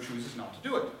governor chooses not to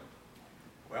do it?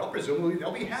 Well, presumably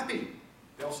they'll be happy.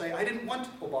 They'll say, I didn't want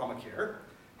Obamacare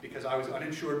because I was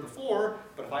uninsured before,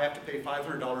 but if I have to pay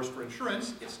 $500 for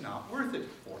insurance, it's not worth it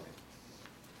for me.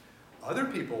 Other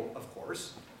people, of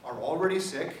course, are already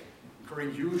sick,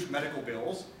 incurring huge medical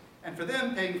bills, and for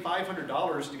them, paying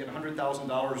 $500 to get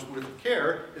 $100,000 worth of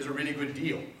care is a really good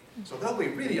deal. So they'll be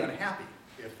really unhappy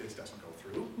if this doesn't go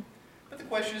through. But the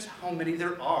question is how many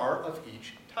there are of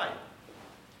each type.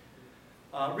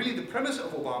 Really, the premise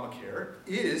of Obamacare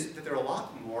is that there are a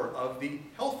lot more of the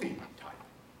healthy type.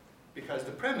 Because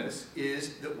the premise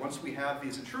is that once we have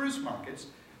these insurance markets,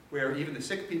 where even the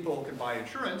sick people can buy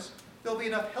insurance, there'll be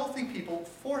enough healthy people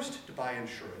forced to buy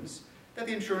insurance that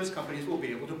the insurance companies will be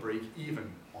able to break even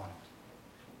on it.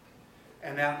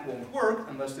 And that won't work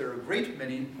unless there are a great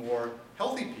many more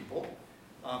healthy people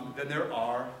than there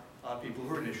are people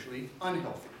who are initially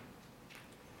unhealthy.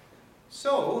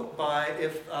 So,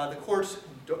 if the courts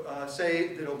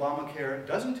say that Obamacare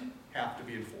doesn't have to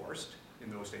be enforced in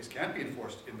those states, can't be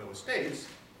enforced in those states,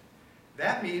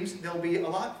 that means there'll be a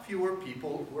lot fewer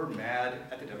people who are mad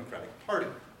at the Democratic Party.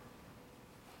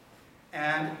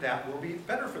 And that will be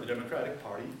better for the Democratic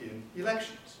Party in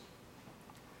elections.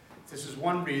 This is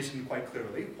one reason, quite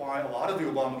clearly, why a lot of the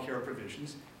Obamacare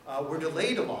provisions were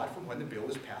delayed a lot from when the bill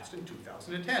was passed in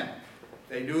 2010.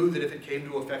 They knew that if it came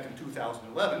to effect in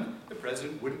 2011, the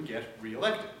president wouldn't get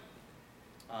reelected.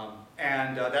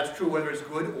 That's true whether it's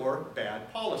good or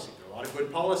bad policy. There are a lot of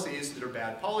good policies that are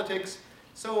bad politics,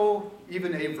 so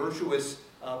even a virtuous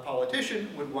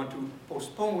politician would want to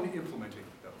postpone implementing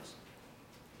those.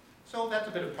 So that's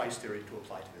a bit of price theory to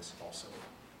apply to this also.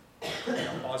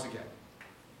 I'll pause again.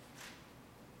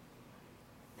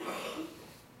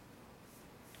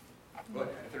 Good.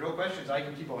 If there are no questions, questions, I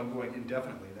can keep on going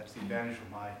indefinitely. That's the advantage of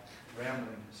my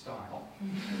rambling style.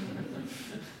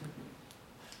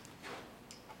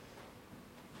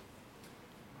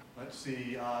 Let's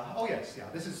see. Oh yes, yeah.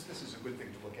 This is a good thing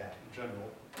to look at in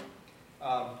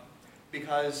general,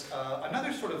 because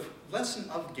another sort of lesson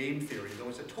of game theory, though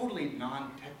it's a totally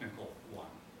non-technical one,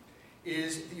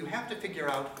 is that you have to figure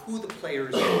out who the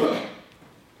players are.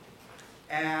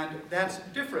 And that's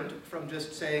different from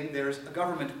just saying there's a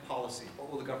government policy.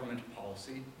 What will the government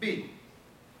policy be?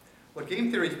 What game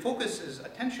theory focuses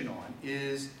attention on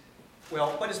is, well,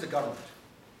 what is the government?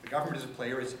 The government is a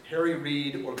player. It's Harry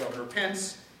Reid or Governor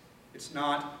Pence. It's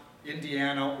not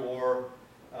Indiana or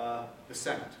the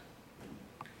Senate.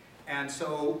 And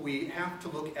so we have to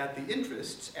look at the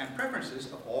interests and preferences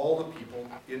of all the people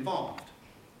involved.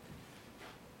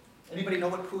 Anybody know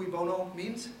what cui bono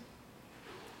means?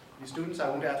 These students, I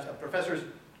won't ask, professors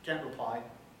can't reply.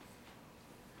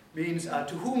 Means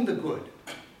to whom the good.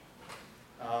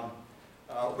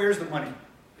 Where's the money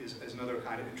is another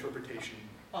kind of interpretation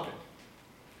of it.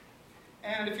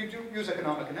 And if you do use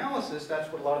economic analysis,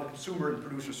 that's what a lot of the consumer and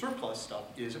producer surplus stuff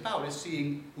is about, is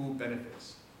seeing who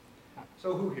benefits.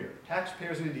 So who here?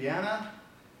 Taxpayers in Indiana,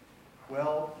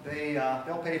 well,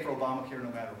 they'll pay for Obamacare no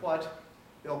matter what.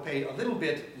 They'll pay a little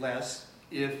bit less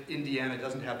if Indiana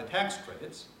doesn't have the tax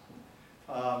credits.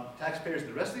 Taxpayers in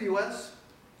the rest of the US,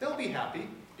 they'll be happy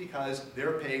because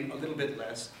they're paying a little bit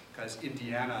less because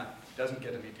Indiana doesn't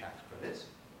get any tax credits.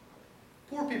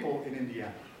 Poor people in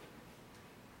Indiana.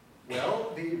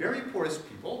 Well, the very poorest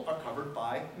people are covered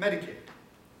by Medicaid.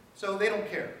 So they don't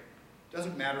care. It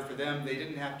doesn't matter for them. They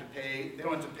don't have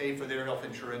to pay for their health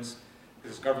insurance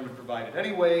because it's government provided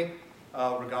anyway,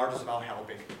 regardless of how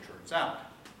Halbig turns out.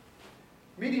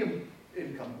 Middle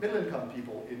income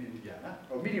people in Indiana,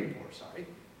 or medium poor, sorry,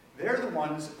 they're the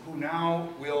ones who now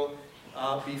will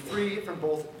be free from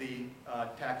both the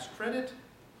tax credit,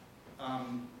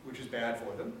 which is bad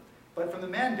for them, but from the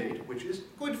mandate, which is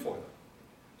good for them.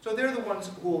 So they're the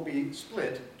ones who will be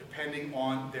split depending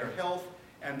on their health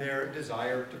and their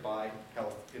desire to buy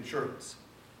health insurance.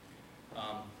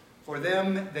 For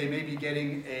them, they may be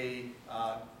getting a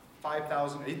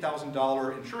 $5,000,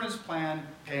 $8,000 insurance plan,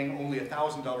 paying only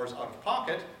 $1,000 out of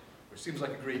pocket, which seems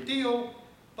like a great deal,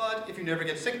 but if you never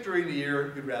get sick during the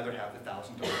year, you'd rather have the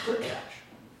 $1,000 in cash.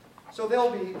 So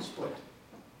they'll be split.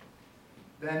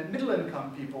 Then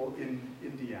middle-income people in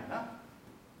Indiana,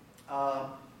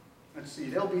 let's see,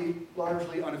 they'll be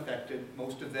largely unaffected.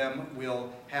 Most of them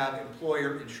will have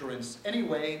employer insurance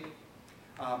anyway.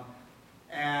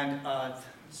 Let's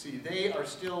see, they are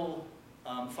still,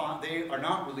 they are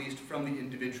not released from the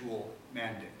individual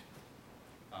mandate.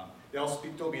 They'll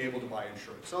still be able to buy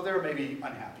insurance. So they're maybe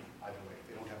unhappy either way.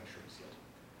 They don't have insurance yet,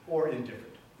 or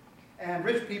indifferent. And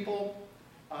rich people,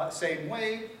 same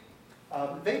way.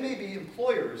 They may be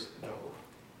employers, though,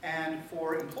 and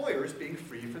for employers, being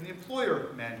free from the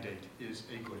employer mandate is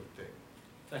a good thing.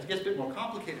 So it gets a bit more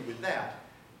complicated with that,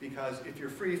 because if you're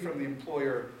free from the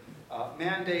employer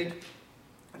mandate,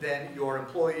 then your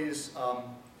employees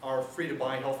are free to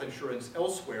buy health insurance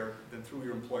elsewhere than through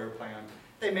your employer plan.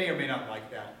 They may or may not like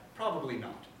that, probably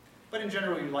not. But in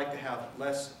general, you'd like to have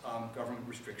less government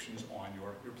restrictions on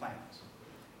your plans.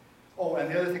 Oh,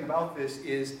 and the other thing about this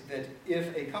is that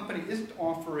if a company isn't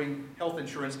offering health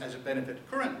insurance as a benefit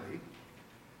currently,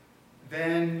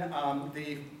 then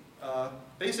the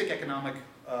basic economic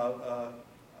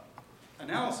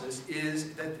analysis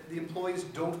is that the employees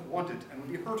don't want it and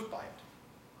would be hurt by it.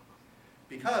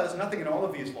 Because nothing in all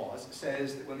of these laws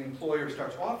says that when the employer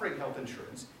starts offering health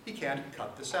insurance, he can't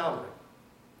cut the salary.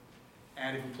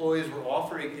 And if employees were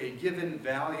offering a given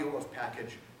value of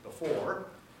package before,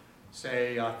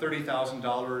 say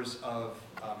 $30,000 of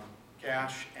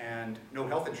cash and no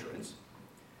health insurance,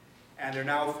 and they're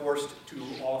now forced to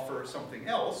offer something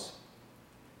else,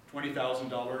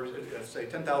 $20,000, let's say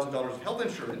 $10,000 of health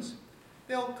insurance,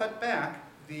 they'll cut back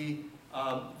the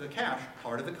cash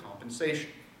part of the compensation.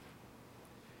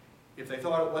 If they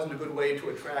thought it wasn't a good way to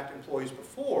attract employees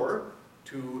before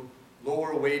to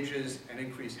lower wages and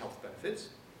increase health benefits,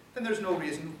 then there's no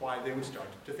reason why they would start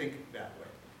to think that way.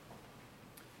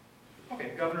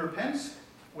 Okay, Governor Pence,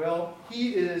 well,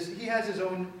 he has his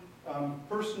own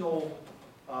personal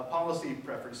policy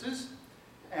preferences,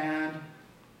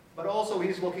 but also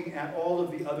he's looking at all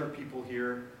of the other people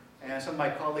here, and some of my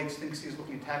colleagues think he's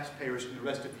looking at taxpayers in the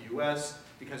rest of the US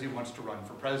because he wants to run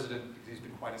for president, because he's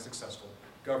been quite a successful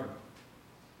governor.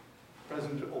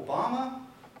 President Obama,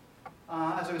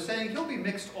 as I was saying, he'll be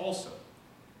mixed also.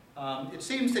 It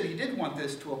seems that he did want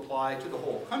this to apply to the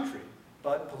whole country,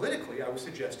 but politically, I was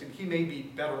suggesting he may be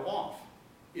better off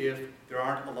if there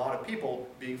aren't a lot of people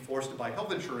being forced to buy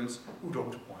health insurance who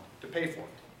don't want to pay for it.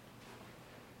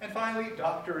 And finally,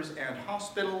 doctors and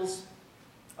hospitals,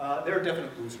 they're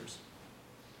definite losers.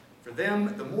 For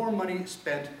them, the more money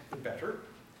spent, the better.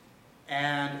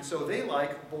 And so they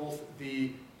like both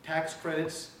the tax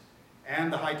credits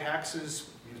and the high taxes,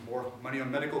 means more money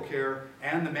on medical care,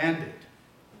 and the mandate.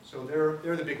 So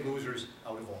they're the big losers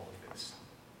out of all of this.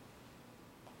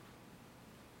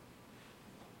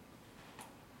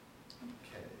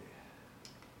 Okay.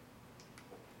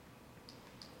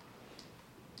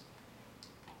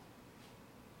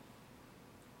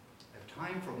 I have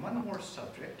time for one more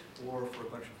subject, or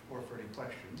for any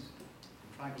questions.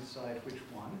 I'm trying to decide which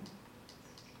one.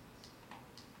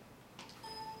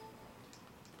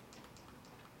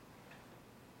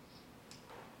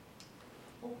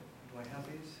 Oh, do I have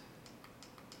these?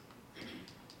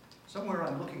 Somewhere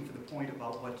I'm looking for the point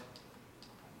about what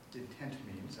intent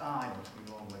means. I know it's going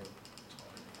the wrong way.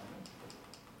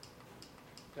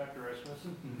 Dr.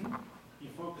 Rasmusen, Mm-hmm. you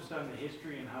focused on the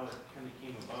history and how it kind of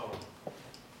came about.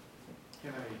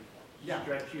 Can I Yeah.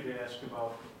 stretch you to ask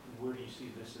about where do you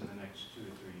see this in the next 2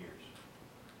 to 3 years?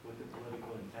 With the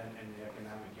political intent and the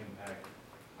economic impact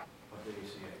of the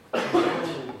ACA?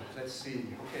 Oh, let's see.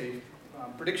 Okay,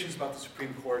 predictions about the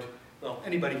Supreme Court. Well,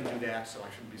 anybody can do that, so I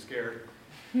shouldn't be scared.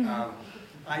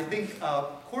 I think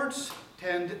courts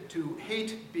tend to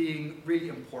hate being really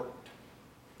important.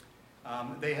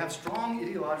 They have strong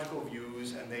ideological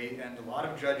views, and a lot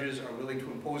of judges are willing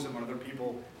to impose them on other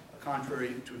people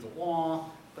contrary to the law,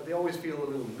 but they always feel a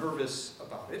little nervous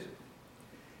about it.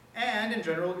 And in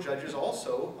general, judges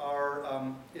also are,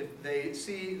 if they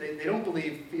see, they don't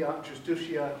believe fiat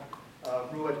justitia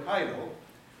ruat caelo.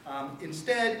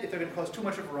 Instead, if they're going to cause too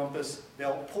much of a rumpus,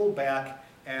 they'll pull back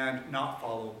and not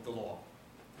follow the law.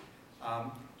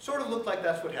 Sort of looked like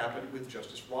that's what happened with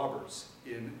Justice Roberts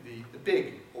in the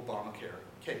big Obamacare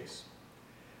case.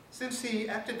 Since he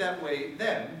acted that way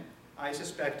then, I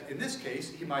suspect in this case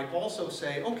he might also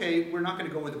say, okay, we're not going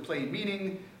to go with the plain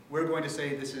meaning, we're going to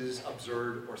say this is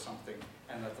absurd or something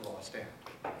and let the law stand.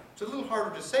 It's a little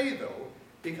harder to say though,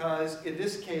 because in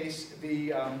this case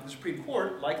the Supreme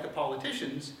Court, like the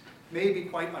politicians, may be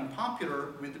quite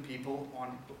unpopular with the people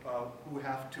who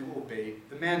have to obey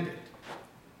the mandate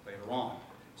later on.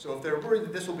 So if they're worried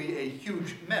that this will be a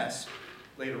huge mess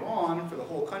later on for the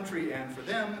whole country and for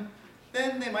them,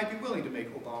 then they might be willing to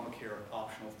make Obamacare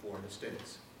optional for the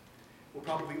states. It will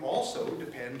probably also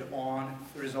depend on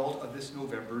the result of this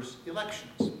November's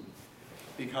elections.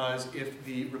 Because if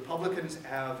the Republicans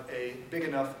have a big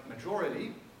enough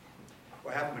majority,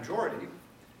 or have a majority,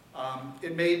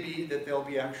 it may be that they'll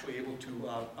be actually able to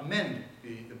amend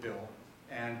the bill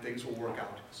and things will work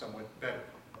out somewhat better.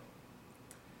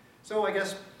 So I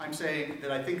guess I'm saying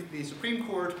that I think the Supreme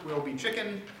Court will be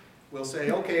chicken, will say,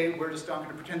 okay, we're just not going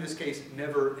to pretend this case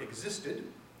never existed,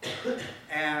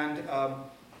 and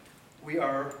we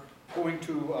are going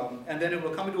to, and then it will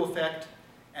come into effect,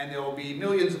 and there will be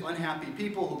millions of unhappy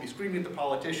people who will be screaming at the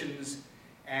politicians,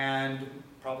 and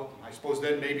probably, I suppose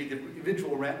then maybe the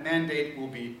eventual mandate will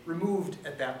be removed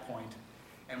at that point,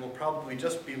 and we'll probably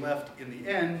just be left in the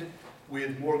end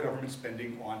with more government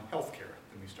spending on health care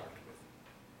than we started with.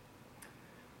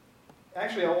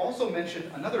 Actually, I'll also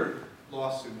mention another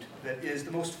lawsuit that is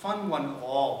the most fun one of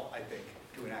all, I think,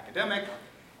 to an academic,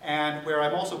 and where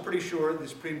I'm also pretty sure the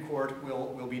Supreme Court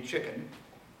will be chicken,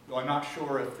 though I'm not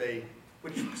sure if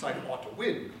which side ought to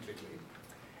win completely.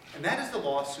 And that is the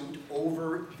lawsuit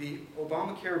over the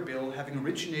Obamacare bill having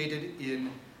originated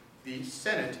in the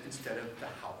Senate instead of the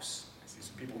House. I see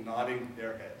some people nodding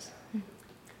their heads.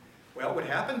 Well, what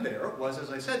happened there was,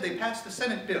 as I said, they passed the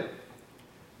Senate bill.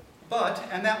 But,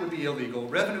 and that would be illegal,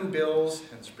 revenue bills,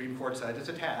 and the Supreme Court said it's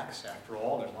a tax. After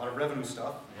all, there's a lot of revenue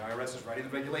stuff. The IRS is writing the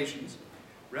regulations.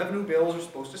 Revenue bills are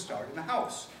supposed to start in the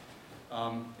House,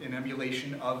 in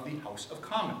emulation of the House of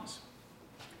Commons.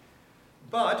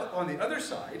 But on the other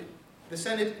side, the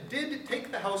Senate did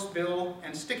take the House bill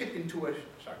and stick it into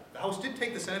the House did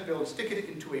take the Senate bill and stick it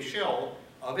into a shell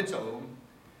of its own.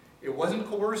 It wasn't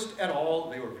coerced at all.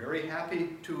 They were very happy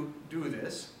to do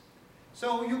this.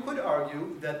 So you could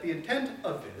argue that the intent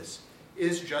of this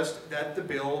is just that the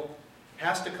bill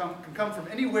has to can come from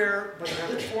anywhere, but you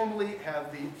have to formally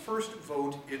have the first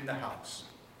vote in the House.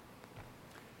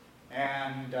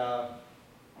 And let's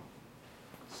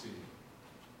see.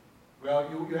 Well,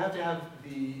 you have to have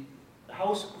the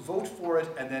House vote for it,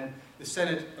 and then the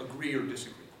Senate agree or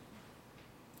disagree.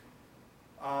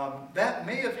 That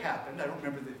may have happened. I don't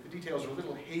remember, the details are a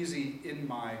little hazy in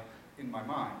my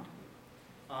mind.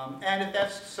 And if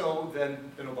that's so,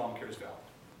 then Obamacare is valid.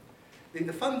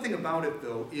 The fun thing about it,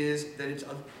 though, is that it's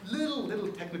a little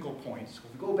technical point. So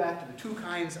if we go back to the two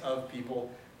kinds of people,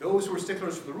 those who are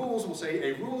sticklers for the rules will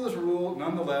say a rule is a rule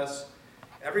nonetheless.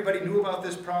 Everybody knew about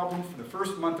this problem from the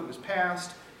first month it was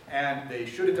passed, and they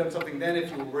should have done something then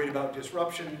if you were worried about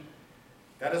disruption.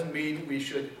 That doesn't mean we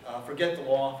should forget the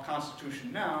law,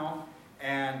 Constitution now,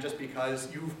 and just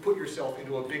because you've put yourself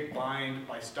into a big bind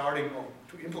by starting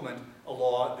to implement a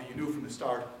law that you knew from the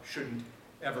start shouldn't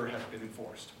ever have been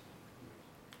enforced.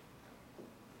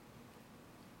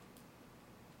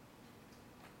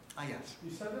 Yes. You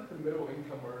said that the middle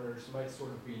income earners might sort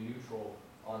of be neutral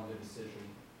on the decision.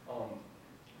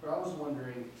 But I was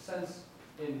wondering, since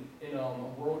in a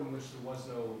world in which there was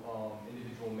no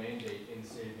individual mandate in the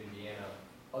state of Indiana,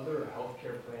 other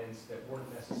healthcare plans that weren't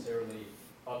necessarily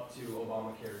up to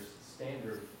Obamacare's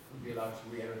standard would be allowed to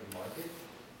re-enter the market.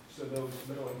 So those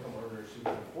middle income earners who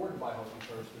could afford to buy health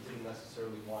insurance but didn't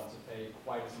necessarily want to pay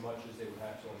quite as much as they would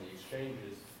have to on the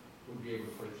exchanges would be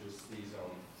able to purchase these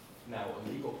now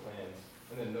illegal plans,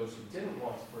 and then those who didn't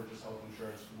want to purchase health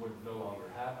insurance would no longer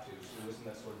have to. So isn't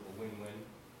that sort of a win-win?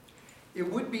 It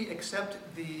would be, except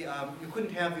you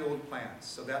couldn't have the old plans.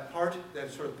 So that part,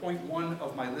 that sort of point one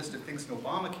of my list of things in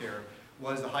Obamacare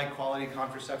was the high-quality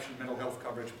contraception mental health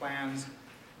coverage plans.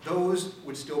 Those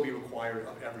would still be required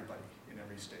of everybody in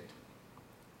every state.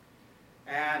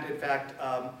 And in fact,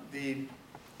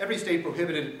 every state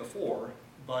prohibited it before,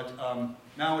 but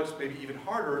now it's maybe even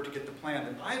harder to get the plan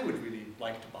that I would really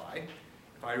like to buy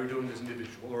if I were doing this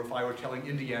individual, or if I were telling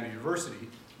Indiana University,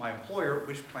 my employer,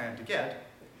 which plan to get.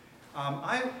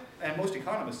 I, and most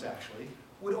economists actually,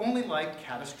 would only like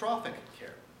catastrophic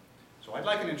care. So I'd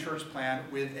like an insurance plan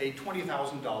with a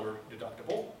 $20,000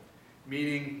 deductible,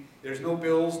 meaning there's no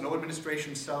bills, no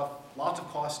administration stuff, lots of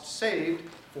costs saved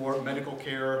for medical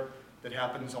care that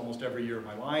happens almost every year of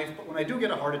my life. But when I do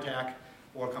get a heart attack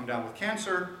or come down with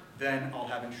cancer, then I'll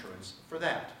have insurance for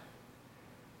that.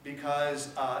 Because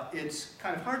it's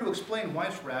kind of hard to explain why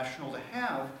it's rational to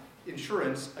have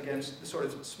insurance against the sort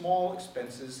of small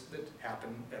expenses that happen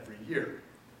every year.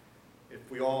 If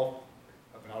we all,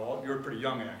 not all, you're pretty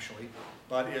young actually,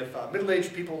 but if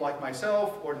middle-aged people like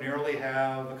myself ordinarily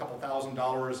have a couple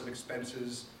 $1,000s of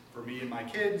expenses for me and my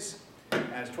kids,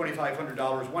 and it's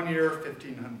 $2,500 one year,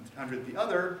 $1,500 the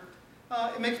other,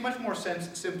 it makes much more sense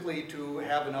simply to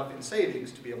have enough in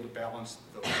savings to be able to balance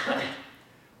those out,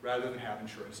 rather than have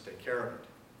insurance take care of it.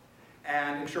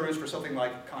 And insurance for something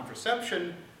like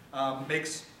contraception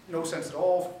makes no sense at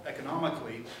all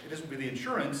economically. It isn't really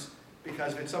insurance,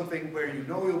 because if it's something where you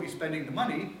know you'll be spending the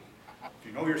money, if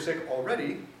you know you're sick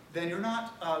already, then you're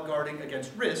not guarding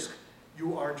against risk,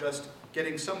 you are just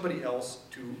getting somebody else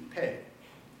to pay.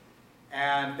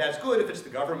 And that's good if it's the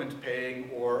government paying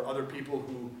or other people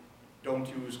who don't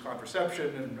use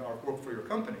contraception and work for your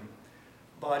company.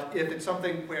 But if it's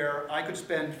something where I could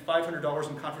spend $500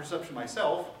 in contraception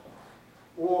myself,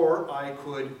 or I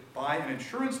could buy an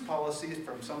insurance policy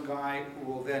from some guy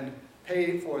who will then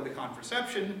pay for the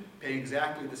contraception, pay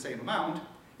exactly the same amount,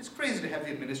 it's crazy to have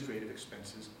the administrative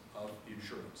expenses of the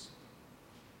insurance.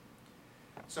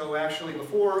 So actually,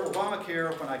 before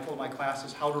Obamacare, when I told my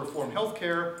classes how to reform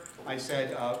healthcare, I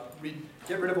said,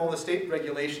 get rid of all the state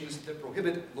regulations that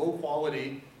prohibit low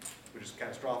quality, which is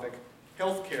catastrophic,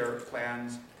 healthcare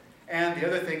plans. And the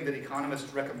other thing that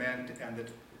economists recommend and that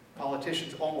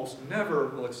politicians almost never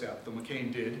will accept, though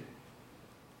McCain did,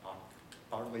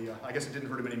 partly, I guess it didn't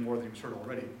hurt him any more than he was hurt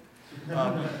already,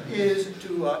 is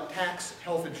to tax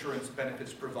health insurance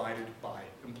benefits provided by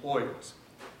employers.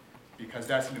 Because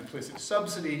that's an implicit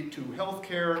subsidy to health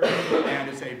care, and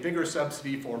it's a bigger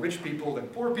subsidy for rich people than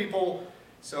poor people.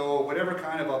 So whatever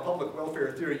kind of a public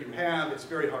welfare theory you have, it's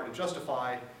very hard to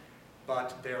justify,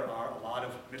 but there are a lot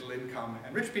of middle income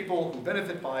and rich people who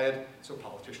benefit by it, so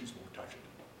politicians won't touch it.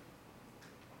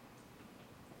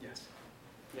 Yes?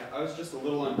 Yeah, I was just a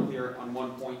little unclear on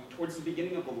one point. Towards the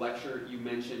beginning of the lecture, you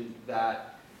mentioned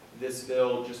that this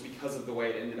bill, just because of the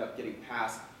way it ended up getting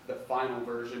passed, the final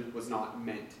version was not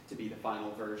meant to be the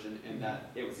final version, and that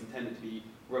it was intended to be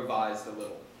revised a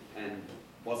little, and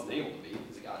wasn't able to be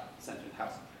because it got sent to the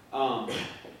House.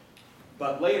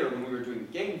 But later, when we were doing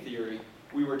game theory,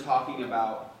 we were talking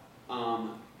about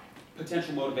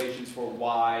potential motivations for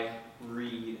why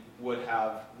Reed would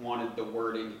have wanted the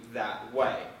wording that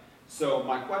way. So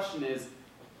my question is,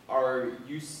 are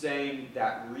you saying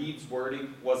that Reed's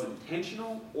wording was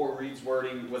intentional, or Reed's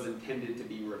wording was intended to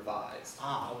be revised?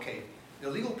 Okay. The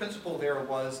legal principle there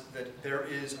was that there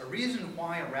is a reason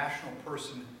why a rational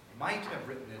person might have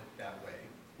written it that way.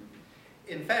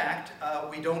 In fact,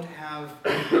 we don't have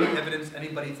any evidence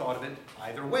anybody thought of it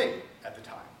either way at the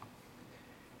time.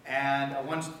 And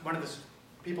one of the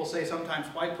people say sometimes,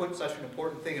 why put such an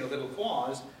important thing in a little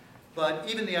clause? But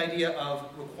even the idea of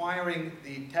requiring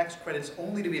the tax credits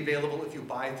only to be available if you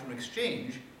buy through an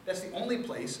exchange, that's the only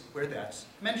place where that's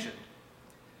mentioned.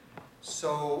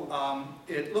 So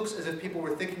it looks as if people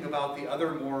were thinking about the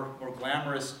other more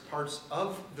glamorous parts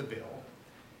of the bill,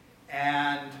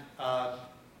 and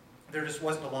there just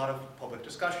wasn't a lot of public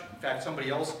discussion. In fact, somebody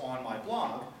else on my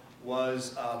blog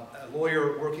was a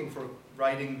lawyer working for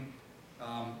writing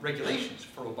regulations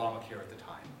for Obamacare at the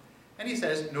time, and he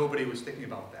says nobody was thinking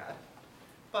about that.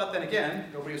 But then again,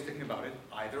 nobody was thinking about it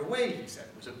either way, he said.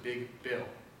 It was a big bill.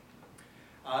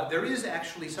 There is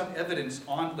actually some evidence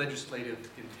on legislative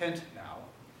intent now,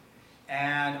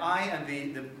 and I and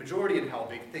the majority in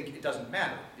Halbig think it doesn't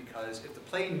matter, because if the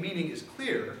plain meaning is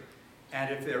clear, and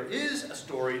if there is a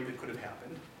story that could have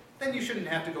happened, then you shouldn't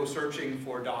have to go searching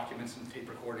for documents and tape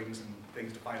recordings and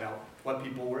things to find out what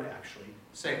people were actually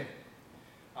saying.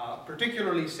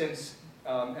 Particularly since,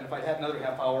 and if I had another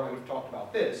half hour, I would have talked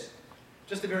about this,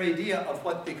 just the very idea of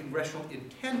what the congressional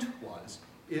intent was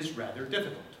is rather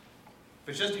difficult. If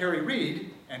it's just Harry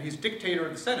Reid, and he's dictator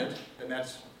of the Senate, then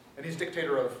and he's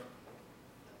dictator of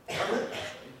Congress,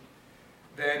 actually,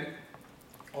 then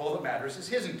all that matters is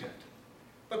his intent.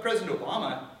 But President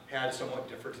Obama had a somewhat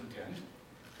different intent.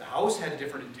 The House had a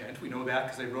different intent. We know that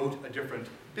because they wrote a different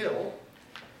bill.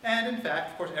 And in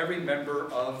fact, of course, every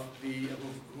member of the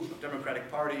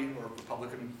Democratic Party or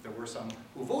Republican, there were some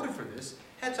who voted for this,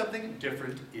 had something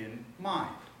different in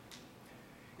mind.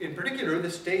 In particular,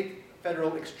 the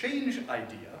state-federal exchange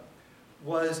idea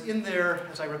was in there,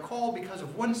 as I recall, because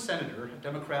of one senator, a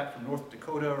Democrat from North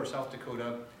Dakota or South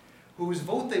Dakota, whose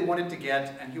vote they wanted to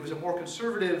get, and he was a more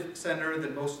conservative senator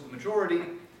than most of the majority,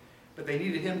 but they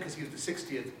needed him because he was the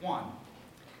 60th one.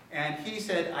 And he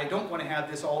said, I don't want to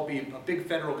have this all be a big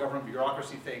federal government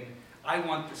bureaucracy thing. I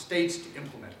want the states to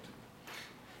implement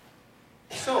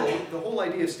it. So the whole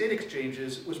idea of state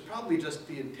exchanges was probably just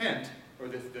the intent, or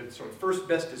the sort of first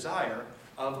best desire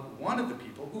of one of the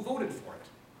people who voted for it.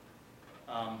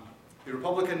 The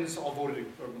Republicans all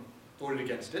voted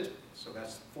against it, so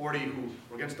that's 40 who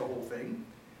were against the whole thing.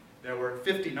 There were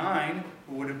 59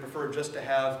 who would have preferred just to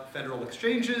have federal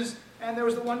exchanges, and there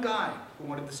was the one guy who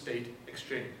wanted the state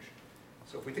exchange.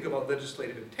 So if we think about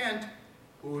legislative intent,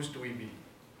 whose do we mean?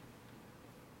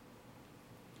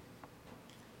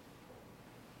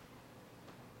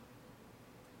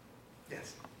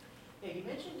 Yes? Yeah, you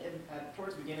mentioned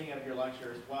towards the beginning of your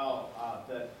lecture as well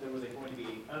that there was going to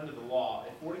be, under the law,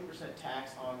 a 40%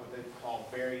 tax on what they call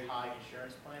very high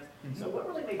insurance plans. Mm-hmm. So what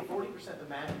really made 40% the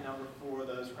magic number for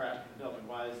those crashed in the building?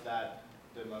 Why is that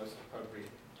the most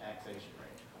appropriate taxation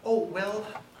rate? Oh, well,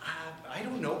 I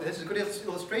don't know. This is a good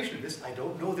illustration of this. I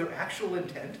don't know their actual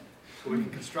intent, so we can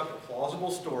construct a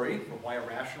plausible story for why a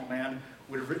rational man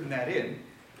would have written that in,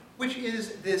 which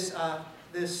is this,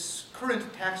 this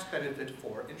current tax benefit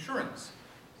for insurance.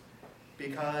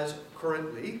 Because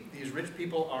currently, these rich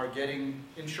people are getting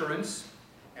insurance,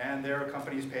 and their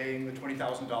company's paying the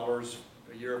 $20,000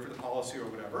 a year for the policy or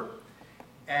whatever.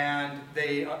 And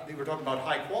they were talking about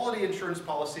high-quality insurance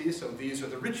policies, so these are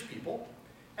the rich people.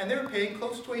 And they're paying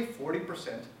close to a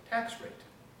 40% tax rate.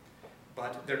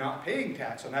 But they're not paying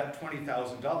tax on that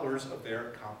 $20,000 of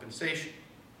their compensation.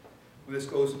 When this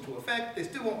goes into effect, they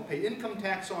still won't pay income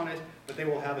tax on it, but they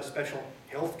will have a special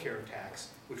health care tax,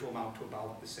 which will amount to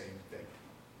about the same thing.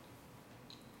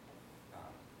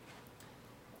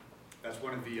 That's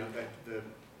one of the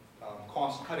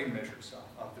cost-cutting measures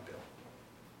of the bill.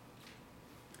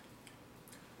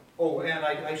 Oh, and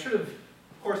I should have,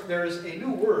 of course, there is a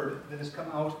new word that has come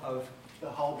out of the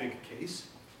Halbig case,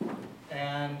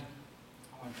 and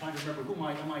I'm trying to remember who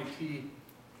my MIT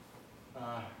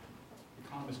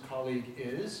economist colleague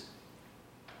is.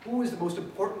 Who is the most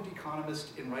important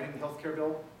economist in writing the healthcare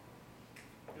bill?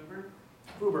 Gruber?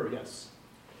 Gruber, yes.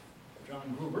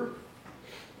 John Gruber.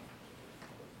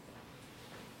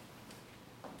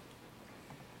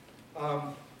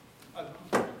 You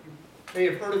may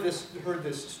have heard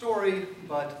this story,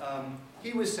 but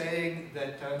he was saying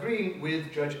that agreeing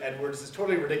with Judge Edwards is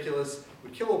totally ridiculous,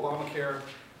 would kill Obamacare.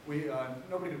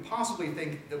 Nobody could possibly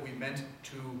think that we meant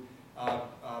to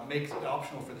make it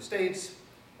optional for the states.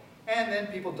 And then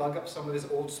people dug up some of his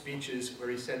old speeches where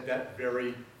he said that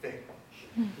very thing.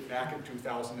 Back in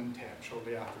 2010,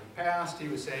 shortly after it passed, he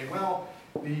was saying, well,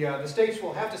 the states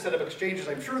will have to set up exchanges.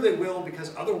 I'm sure they will,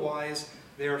 because otherwise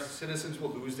their citizens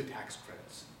will lose the tax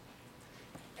credits.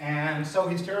 And so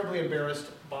he's terribly embarrassed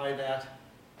by that.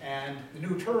 And the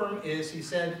new term is, he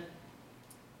said,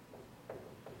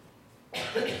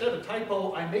 instead of a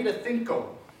typo, I made a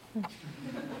thinko.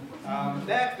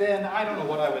 Back then, I don't know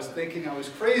what I was thinking. I was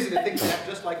crazy to think that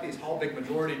just like these Halbig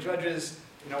majority judges,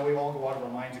 you know, we all go out of our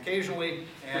minds occasionally,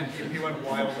 and we went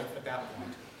wild at that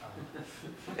point.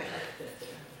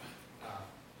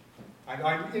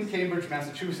 I'm in Cambridge,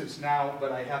 Massachusetts now,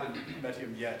 but I haven't met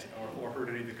him yet or heard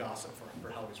any of the gossip for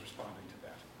how he's responding to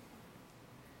that.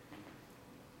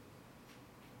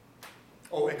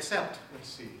 Oh, except, let's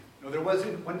see. No, there was,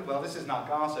 well, this is not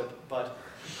gossip, but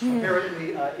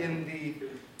apparently in the,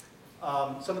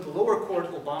 some of the lower court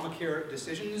Obamacare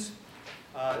decisions,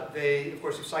 they, of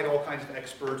course, cite all kinds of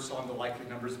experts on the likely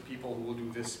numbers of people who will do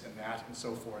this and that and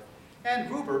so forth. And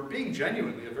Gruber, being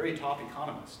genuinely a very top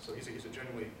economist, so he's a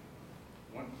genuinely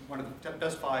one of the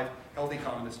best 5 health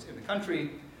economists in the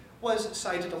country, was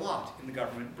cited a lot in the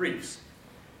government briefs.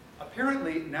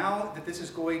 Apparently, now that this is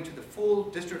going to the full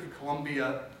District of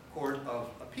Columbia Court of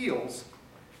Appeals,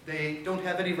 they don't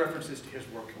have any references to his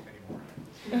work anymore.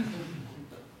 I think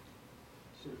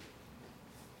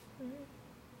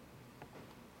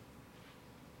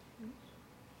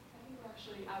we're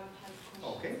actually out of time for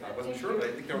questions. Okay, I but wasn't thank sure, you. but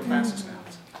I think there were Praxis now.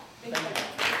 Thank you.